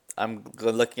 I'm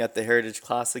looking at the Heritage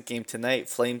Classic game tonight,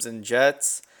 Flames and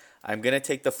Jets. I'm going to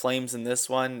take the Flames in this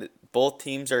one. Both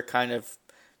teams are kind of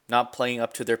not playing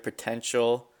up to their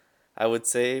potential, I would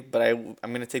say, but I'm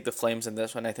going to take the Flames in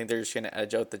this one. I think they're just going to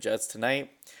edge out the Jets tonight.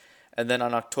 And then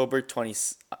on October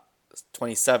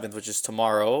 27th, which is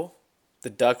tomorrow, the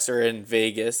Ducks are in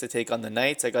Vegas to take on the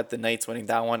Knights. I got the Knights winning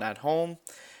that one at home.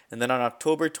 And then on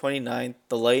October 29th,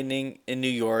 the Lightning in New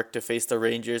York to face the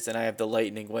Rangers, and I have the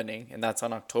Lightning winning, and that's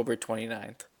on October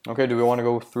 29th. Okay, do we want to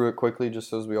go through it quickly,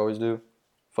 just as we always do?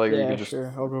 I feel like we Yeah, could just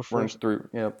sure. I'll go run first. through.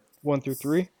 Yep. 1 through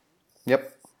 3.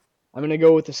 Yep. I'm gonna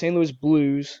go with the St. Louis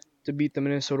Blues to beat the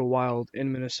Minnesota Wild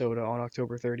in Minnesota on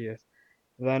October 30th.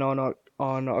 Then on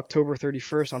October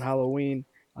 31st on Halloween,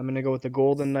 I'm gonna go with the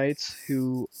Golden Knights,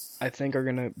 who I think are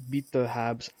gonna beat the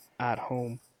Habs at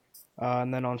home.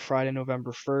 And then on Friday,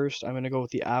 November 1st, I'm gonna go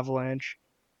with the Avalanche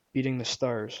beating the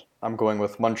Stars. I'm going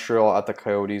with Montreal at the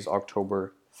Coyotes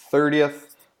October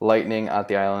 30th, Lightning at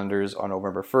the Islanders on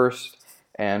November 1st,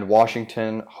 and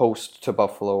Washington host to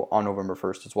Buffalo on November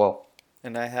 1st as well.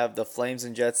 And I have the Flames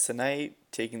and Jets tonight,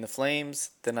 taking the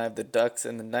Flames. Then I have the Ducks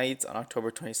and the Knights on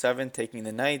October 27th, taking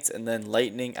the Knights. And then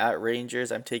Lightning at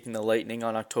Rangers, I'm taking the Lightning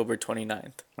on October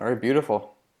 29th. All right,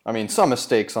 beautiful. I mean, some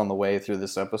mistakes on the way through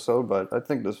this episode, but I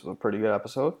think this was a pretty good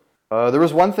episode. There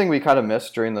was one thing we kind of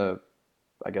missed during the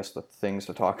things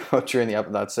to talk about during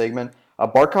that segment.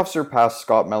 Barkov surpassed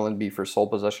Scott Mellanby for sole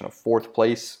possession of 4th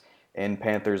place in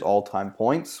Panthers all-time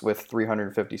points with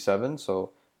 357.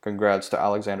 So congrats to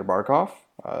Alexander Barkov.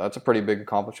 That's a pretty big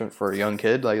accomplishment for a young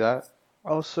kid like that.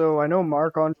 Also, I know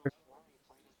Marc-Andre played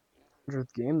his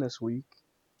 100th game this week,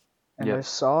 and Yep. I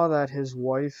saw that his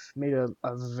wife made a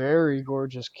very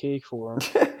gorgeous cake for him.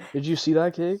 Did you see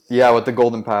that cake? Yeah, with the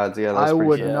golden pads. Yeah, that's I pretty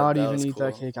would cool. Yeah, not that even was eat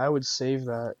that cool. cake. I would save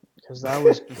that because that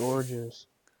was gorgeous.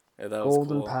 Yeah, that was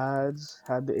Golden cool. pads,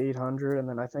 had the 800, and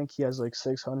then I think he has like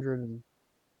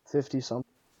 650 something.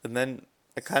 And then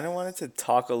I kind of wanted to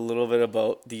talk a little bit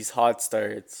about these hot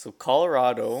starts. So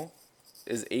Colorado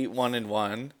is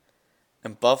 8-1-1,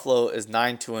 and Buffalo is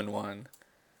 9-2-1.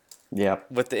 Yeah.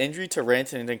 With the injury to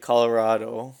Rantanen in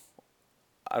Colorado,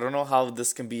 I don't know how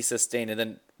this can be sustained. And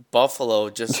then Buffalo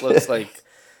just looks like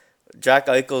Jack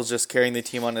Eichel's just carrying the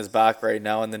team on his back right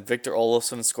now, and then Victor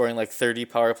Olofsson scoring like 30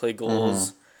 power play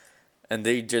goals, and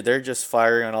they're just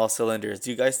firing on all cylinders.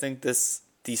 Do you guys think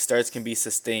these starts can be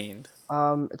sustained?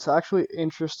 It's actually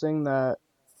interesting that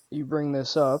you bring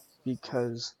this up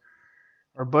because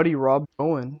our buddy Rob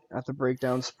Owen at the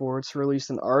Breakdown Sports released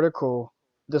an article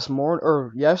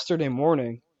yesterday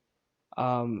morning.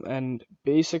 And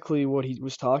basically what he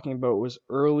was talking about was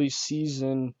early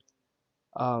season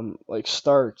like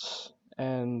starts,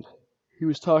 and he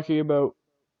was talking about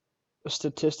a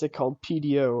statistic called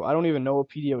PDO. I don't even know what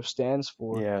PDO stands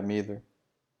for. Yeah, me either.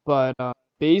 But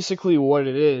basically what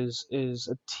it is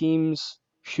a team's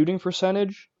shooting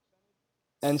percentage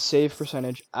and save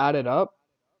percentage added up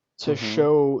to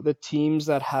show the teams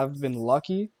that have been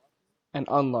lucky and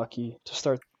unlucky to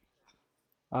start.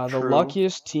 The True.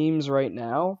 luckiest teams right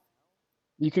now,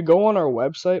 you could go on our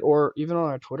website or even on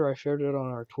our Twitter. I shared it on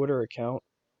our Twitter account.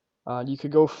 You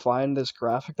could go find this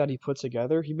graphic that he put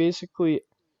together. He basically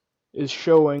is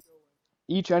showing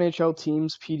each NHL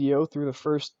team's PDO through the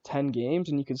first 10 games,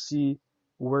 and you can see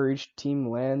where each team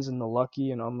lands in the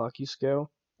lucky and unlucky scale,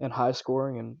 and high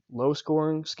scoring and low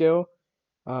scoring scale.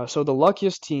 So the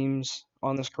luckiest teams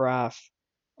on this graph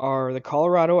are the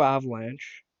Colorado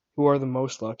Avalanche, who are the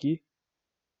most lucky,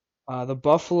 the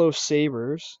Buffalo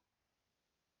Sabres,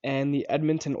 and the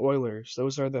Edmonton Oilers.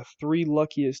 Those are the 3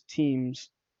 luckiest teams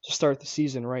to start the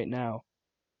season right now.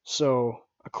 So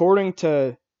according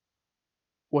to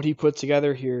what he put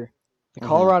together here, the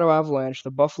Colorado Avalanche,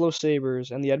 the Buffalo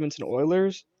Sabres, and the Edmonton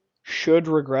Oilers should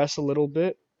regress a little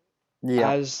bit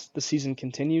Yeah. as the season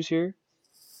continues here.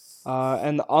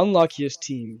 And the unluckiest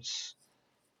teams,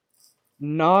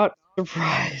 not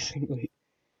surprisingly,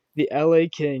 the LA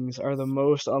Kings are the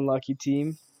most unlucky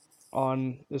team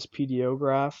on this PDO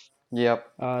graph. Yep.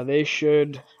 They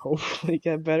should hopefully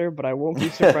get better, but I won't be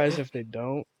surprised if they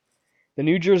don't. The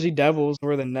New Jersey Devils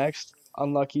were the next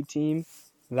unlucky team.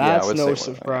 I That's would no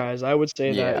say one, surprise. I would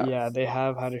say that, Yeah. they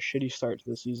have had a shitty start to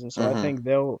the season, so I think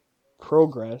they'll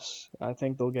progress. I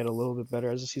think they'll get a little bit better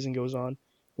as the season goes on.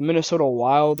 The Minnesota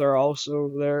Wild are also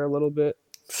there a little bit,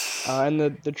 and the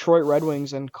Detroit Red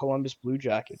Wings and Columbus Blue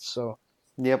Jackets. So,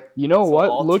 Yep. you know So what?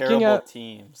 all Looking terrible at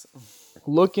teams.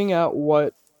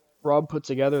 what Rob put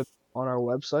together on our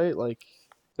website, like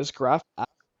this graph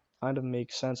kind of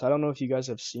makes sense. I don't know if you guys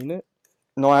have seen it.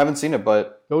 No, I haven't seen it,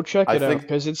 but Go check I it out think-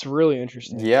 because it's really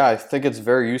interesting. yeah, I think it's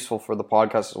very useful for the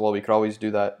podcast as well. We could always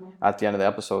do that at the end of the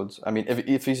episodes. I mean,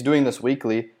 if he's doing this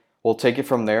weekly, we'll take it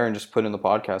from there and just put it in the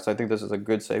podcast. I think this is a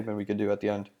good segment we could do at the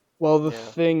end. Well, the Yeah.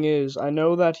 thing is, I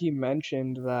know that he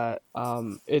mentioned that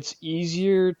it's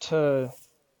easier to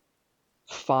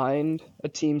find a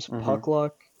team's puck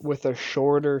luck with a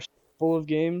shorter sample of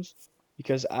games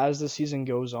because as the season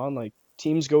goes on, like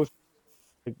teams go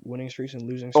like winning streaks and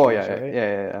losing Oh streaks, yeah, right?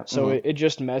 yeah. So Mhm. it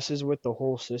just messes with the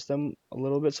whole system a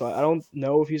little bit. So I don't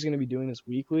know if he's going to be doing this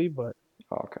weekly, but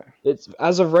Okay. it's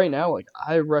as of right now, like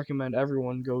I recommend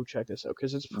everyone go check this out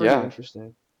because it's pretty Yeah,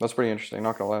 interesting. that's pretty interesting.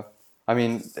 Not gonna lie. I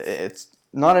mean, it's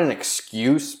not an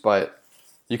excuse, but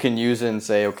you can use it and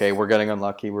say, okay, we're getting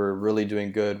unlucky. We're really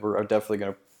doing good. We're definitely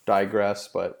gonna digress,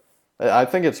 but I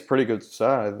think it's pretty good.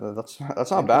 That's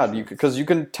not bad. Because you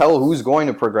can tell who's going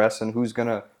to progress and who's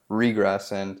gonna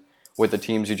regress. And with the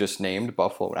teams you just named,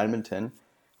 Buffalo and Edmonton,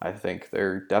 I think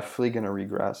they're definitely gonna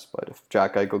regress. But if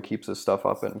Jack Eichel keeps his stuff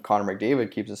up and Connor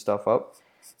McDavid keeps his stuff up,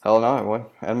 hell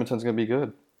no, Edmonton's gonna be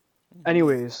good.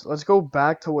 Anyways, let's go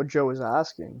back to what Joe was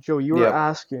asking. Joe, you were Yep.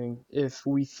 asking if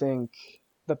we think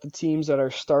that the teams that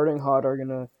are starting hot are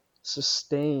gonna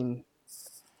sustain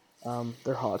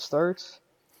their hot starts.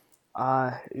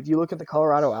 If you look at the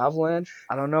Colorado Avalanche,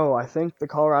 I don't know. I think the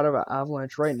Colorado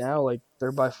Avalanche right now, like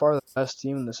they're by far the best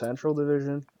team in the Central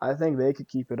Division. I think they could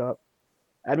keep it up.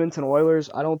 Edmonton Oilers,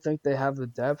 I don't think they have the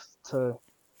depth to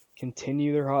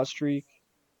continue their hot streak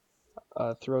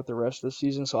throughout the rest of the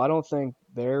season. So I don't think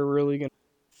they're really gonna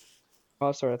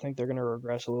hot start. I think they're gonna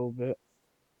regress a little bit.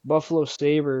 Buffalo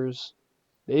Sabres,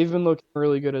 they've been looking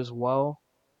really good as well.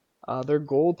 Their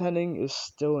goaltending is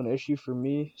still an issue for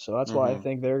me, so that's why I Mhm.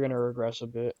 think they're gonna regress a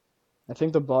bit. I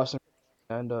think the Boston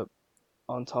end up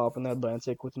on top in the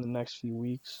Atlantic within the next few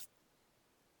weeks.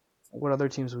 What other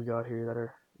teams we got here that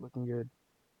are looking good?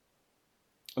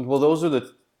 Well, those are the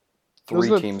Those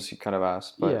three are teams you kind of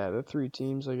asked, but yeah, the three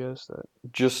teams I guess that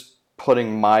just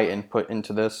putting my input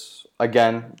into this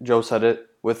again, Joe said it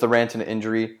with the Rantanen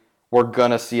injury, we're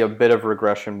gonna see a bit of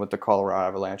regression with the Colorado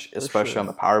Avalanche, especially sure. on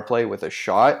the power play with a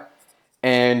shot,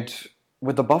 and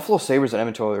with the Buffalo Sabres and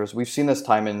Edmonton Oilers. We've seen this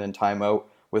time in and time out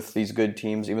with these good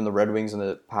teams, even the Red Wings in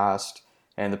the past,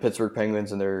 and the Pittsburgh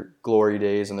Penguins in their glory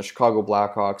days, and the Chicago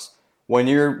Blackhawks. When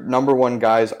your number one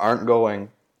guys aren't going,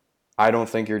 I don't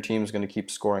think your team's going to keep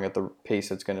scoring at the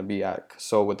pace it's going to be at.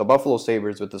 So with the Buffalo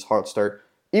Sabres, with this hot start,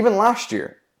 even last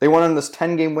year, they went on this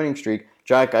 10-game winning streak.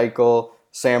 Jack Eichel,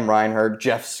 Sam Reinhart,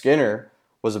 Jeff Skinner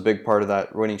was a big part of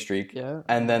that winning streak. Yeah.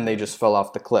 And then they just fell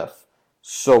off the cliff.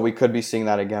 So we could be seeing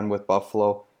that again with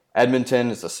Buffalo.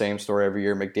 Edmonton is the same story every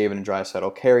year. McDavid and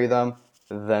Draisaitl carry them.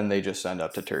 Then they just end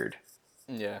up to turd.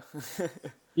 Yeah.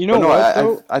 You know But no, what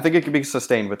though? I think it could be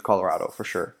sustained with Colorado for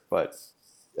sure. But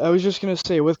I was just gonna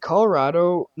say with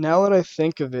Colorado, now that I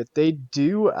think of it, they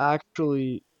do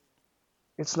actually.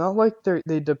 It's not like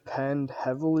they depend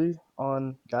heavily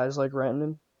on guys like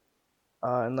Rantanen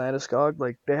and Landeskog.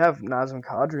 Like they have Nazem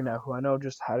Kadri now, who I know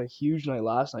just had a huge night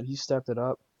last night. He stepped it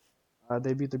up.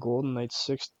 They beat the Golden Knights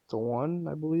 6-1,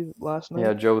 I believe, last night.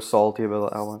 yeah, Joe's salty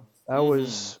about that one. That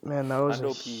was that was a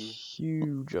Hundo P.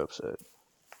 huge upset.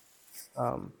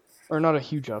 Or not a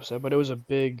huge upset, but it was a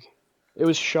big. It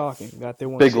was shocking that they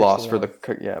won. Big loss 6-1.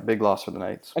 for big loss for the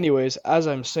Knights. Anyways, as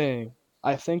I'm saying,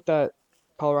 I think that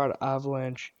Colorado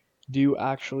Avalanche do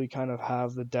actually kind of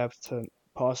have the depth to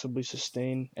possibly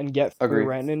sustain and get through Agree.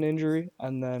 Rantanen injury,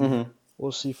 and then Mm-hmm.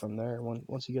 we'll see from there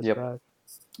once he gets Yep. back.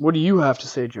 What do you have to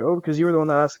say, Joe? Because you were the one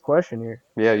that asked the question here.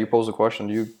 Yeah, you pose a question.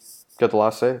 You get the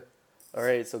last say. All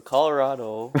right, so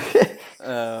Colorado,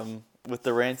 with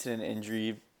the Rantanen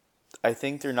injury, I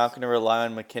think they're not going to rely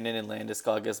on McKinnon and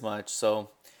Landeskog as much. So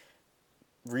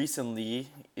recently,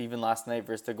 even last night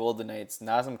versus the Golden Knights,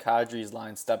 Nazem Kadri's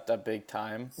line stepped up big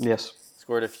time, Yes.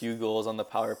 scored a few goals on the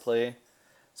power play.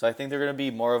 So I think they're going to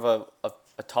be more of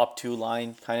a top two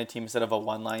line kind of team instead of a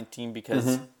one line team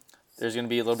because there's going to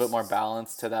be a little bit more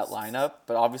balance to that lineup.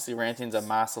 But obviously, Rantanen's a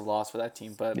massive loss for that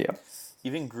team. But Yeah.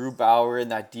 even Grubauer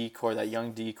and that decor, that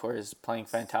young decor, is playing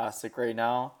fantastic right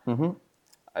now.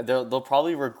 Mm-hmm. They'll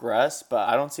probably regress, but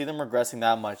I don't see them regressing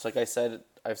that much. Like I said,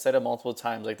 I've said it multiple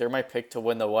times. Like they're my pick to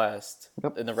win the West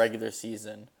in the regular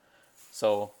season.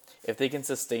 So if they can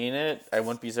sustain it, I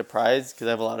wouldn't be surprised because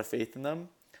I have a lot of faith in them.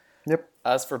 Yep.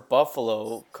 As for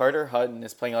Buffalo, Carter Hutton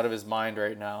is playing out of his mind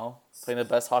right now, playing the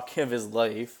best hockey of his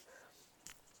life.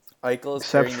 Eichel is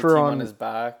Except carrying the for team on- on his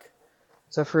back.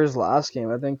 Except for his last game,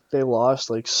 I think they lost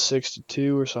like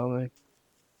 6-2 or something.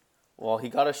 Well, he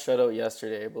got a shutout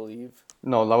yesterday, I believe.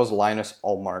 No, that was Linus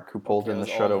Allmark who pulled Okay, in it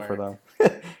the was shutout for Ullmark.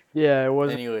 them. Yeah, it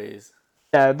was. Anyways,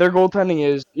 Yeah, their goaltending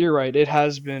is. You're right. It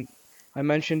has been. I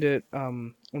mentioned it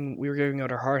when we were giving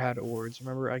out our hard hat awards.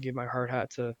 Remember, I gave my hard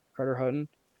hat to Carter Hutton.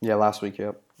 Yeah, last week.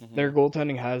 Yep. Their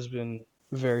goaltending has been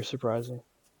very surprising.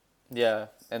 yeah,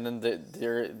 and then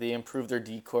they improved their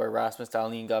decor. Rasmus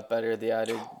Dahlin got better. They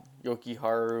added Yoki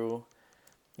Haru,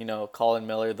 Colin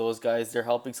Miller. Those guys, they're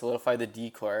helping solidify the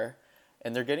decor.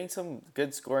 and they're getting some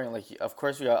good scoring. Like, of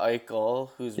course, we got Eichel,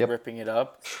 who's ripping it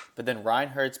up, but then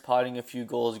Reinhardt's potting a few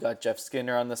goals. You got Jeff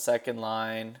Skinner on the second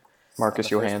line. Marcus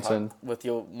Johansson. With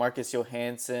Marcus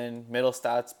Johansson.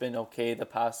 Middlestat's been okay the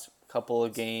past couple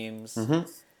of games. Mm-hmm.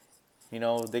 You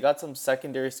know, they got some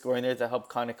secondary scoring there to help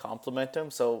kind of complement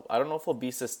them. So I don't know if we'll be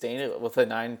sustained with a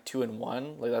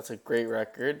 9-2-1. Like, that's a great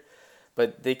record.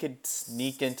 But they could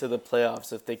sneak into the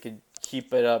playoffs if they could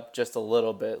keep it up just a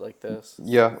little bit like this.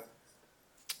 Yeah.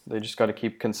 They just got to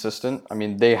keep consistent. I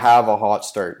mean, they have a hot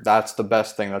start. That's the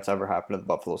best thing that's ever happened to the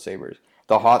Buffalo Sabres.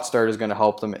 The hot start is going to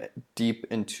help them deep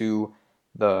into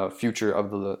the future of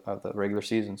the regular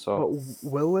season. So, But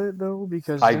will it though?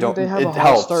 Because I didn't don't- they have it a hot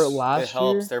helps. start It last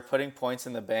helps. year? They're putting points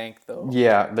in the bank, though.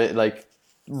 yeah,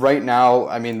 right now,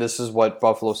 I mean, this is what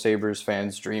Buffalo Sabres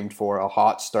fans dreamed for, a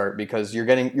hot start, because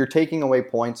you're taking away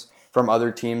points from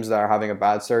other teams that are having a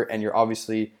bad start, and you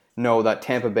obviously know that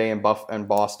Tampa Bay and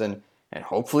Boston and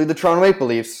hopefully the Toronto Maple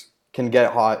Leafs can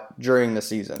get hot during the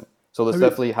season. So this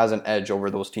definitely has an edge over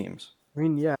those teams. I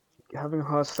mean, yeah, having a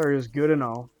hot start is good and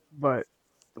all, but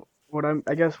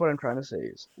I guess what I'm trying to say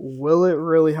is, will it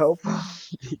really help?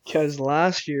 Because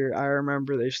last year I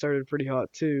remember they started pretty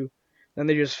hot too, then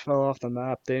they just fell off the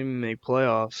map. They didn't make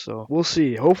playoffs, so we'll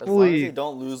see. As long as they Hopefully,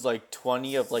 don't lose like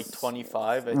 20 of like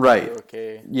 25, I think Right. they're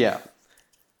okay. Yeah.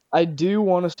 I do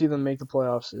want to see them make the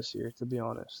playoffs this year. To be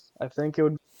honest, I think it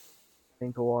would be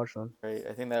interesting to watch them. Right.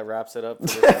 I think that wraps it up for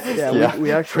this episode. Yeah, Yeah,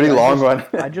 we actually pretty long one.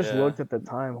 I just Yeah. looked at the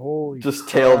time. Holy, Just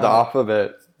tailed crap. off of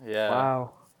it. Yeah.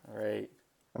 Wow. All right.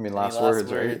 I mean, Any last last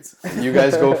words, words? right? You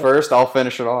guys go first. I'll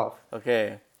finish it off.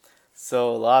 Okay.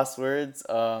 So last words.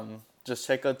 Just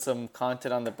check out some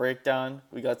content on the breakdown.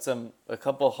 We got a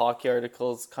couple hockey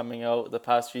articles coming out the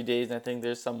past few days, and I think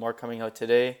there's some more coming out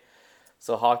today.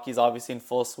 So hockey's obviously in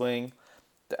full swing.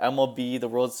 The MLB, the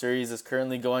World Series, is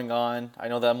currently going on. I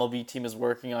know the MLB team is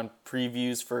working on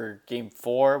previews for Game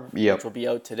 4, Yep. which will be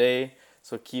out today.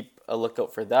 So keep a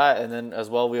lookout for that. And then as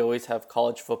well, we always have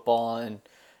college football and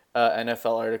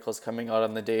NFL articles coming out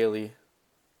on the daily.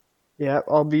 Yeah,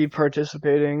 I'll be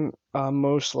participating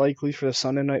most likely for the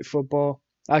Sunday night football.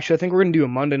 Actually, I think we're gonna do a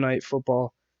Monday night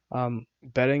football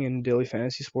betting and daily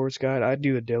fantasy sports guide. I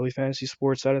do the daily fantasy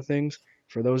sports side of things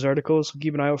for those articles, so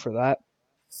keep an eye out for that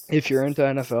if you're into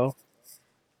NFL.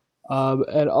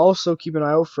 And also keep an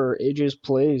eye out for AJ's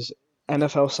plays,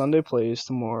 NFL Sunday plays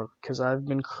tomorrow, because I've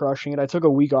been crushing it. I took a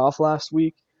week off last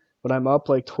week, but I'm up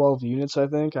like 12 units, I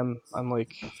think. I'm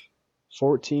like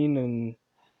 14 and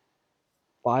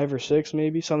 5 or 6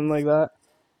 maybe, something like that.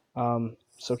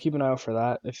 So keep an eye out for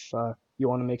that if you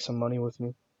want to make some money with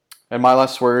me. And my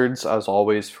last words, as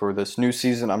always, for this new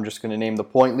season, I'm just going to name the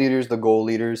point leaders, the goal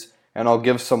leaders, and I'll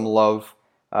give some love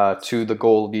to the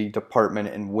goalie department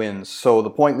and wins. So the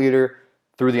point leader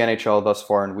through the NHL thus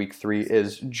far in Week 3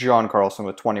 is John Carlson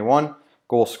with 21.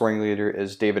 Goal scoring leader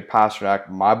is David Pastrnak,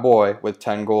 my boy, with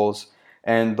 10 goals.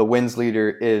 And the wins leader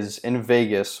is, in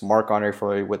Vegas, Marc-Andre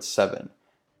Fleury with 7.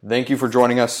 Thank you for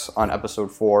joining us on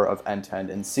episode 4 of End to End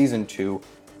in season 2.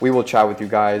 We will chat with you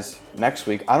guys next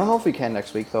week. I don't know if we can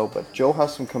next week though, but Joe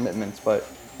has some commitments, but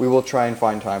we will try and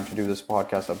find time to do this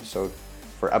podcast episode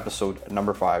for episode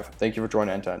number 5. Thank you for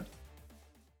joining End to End.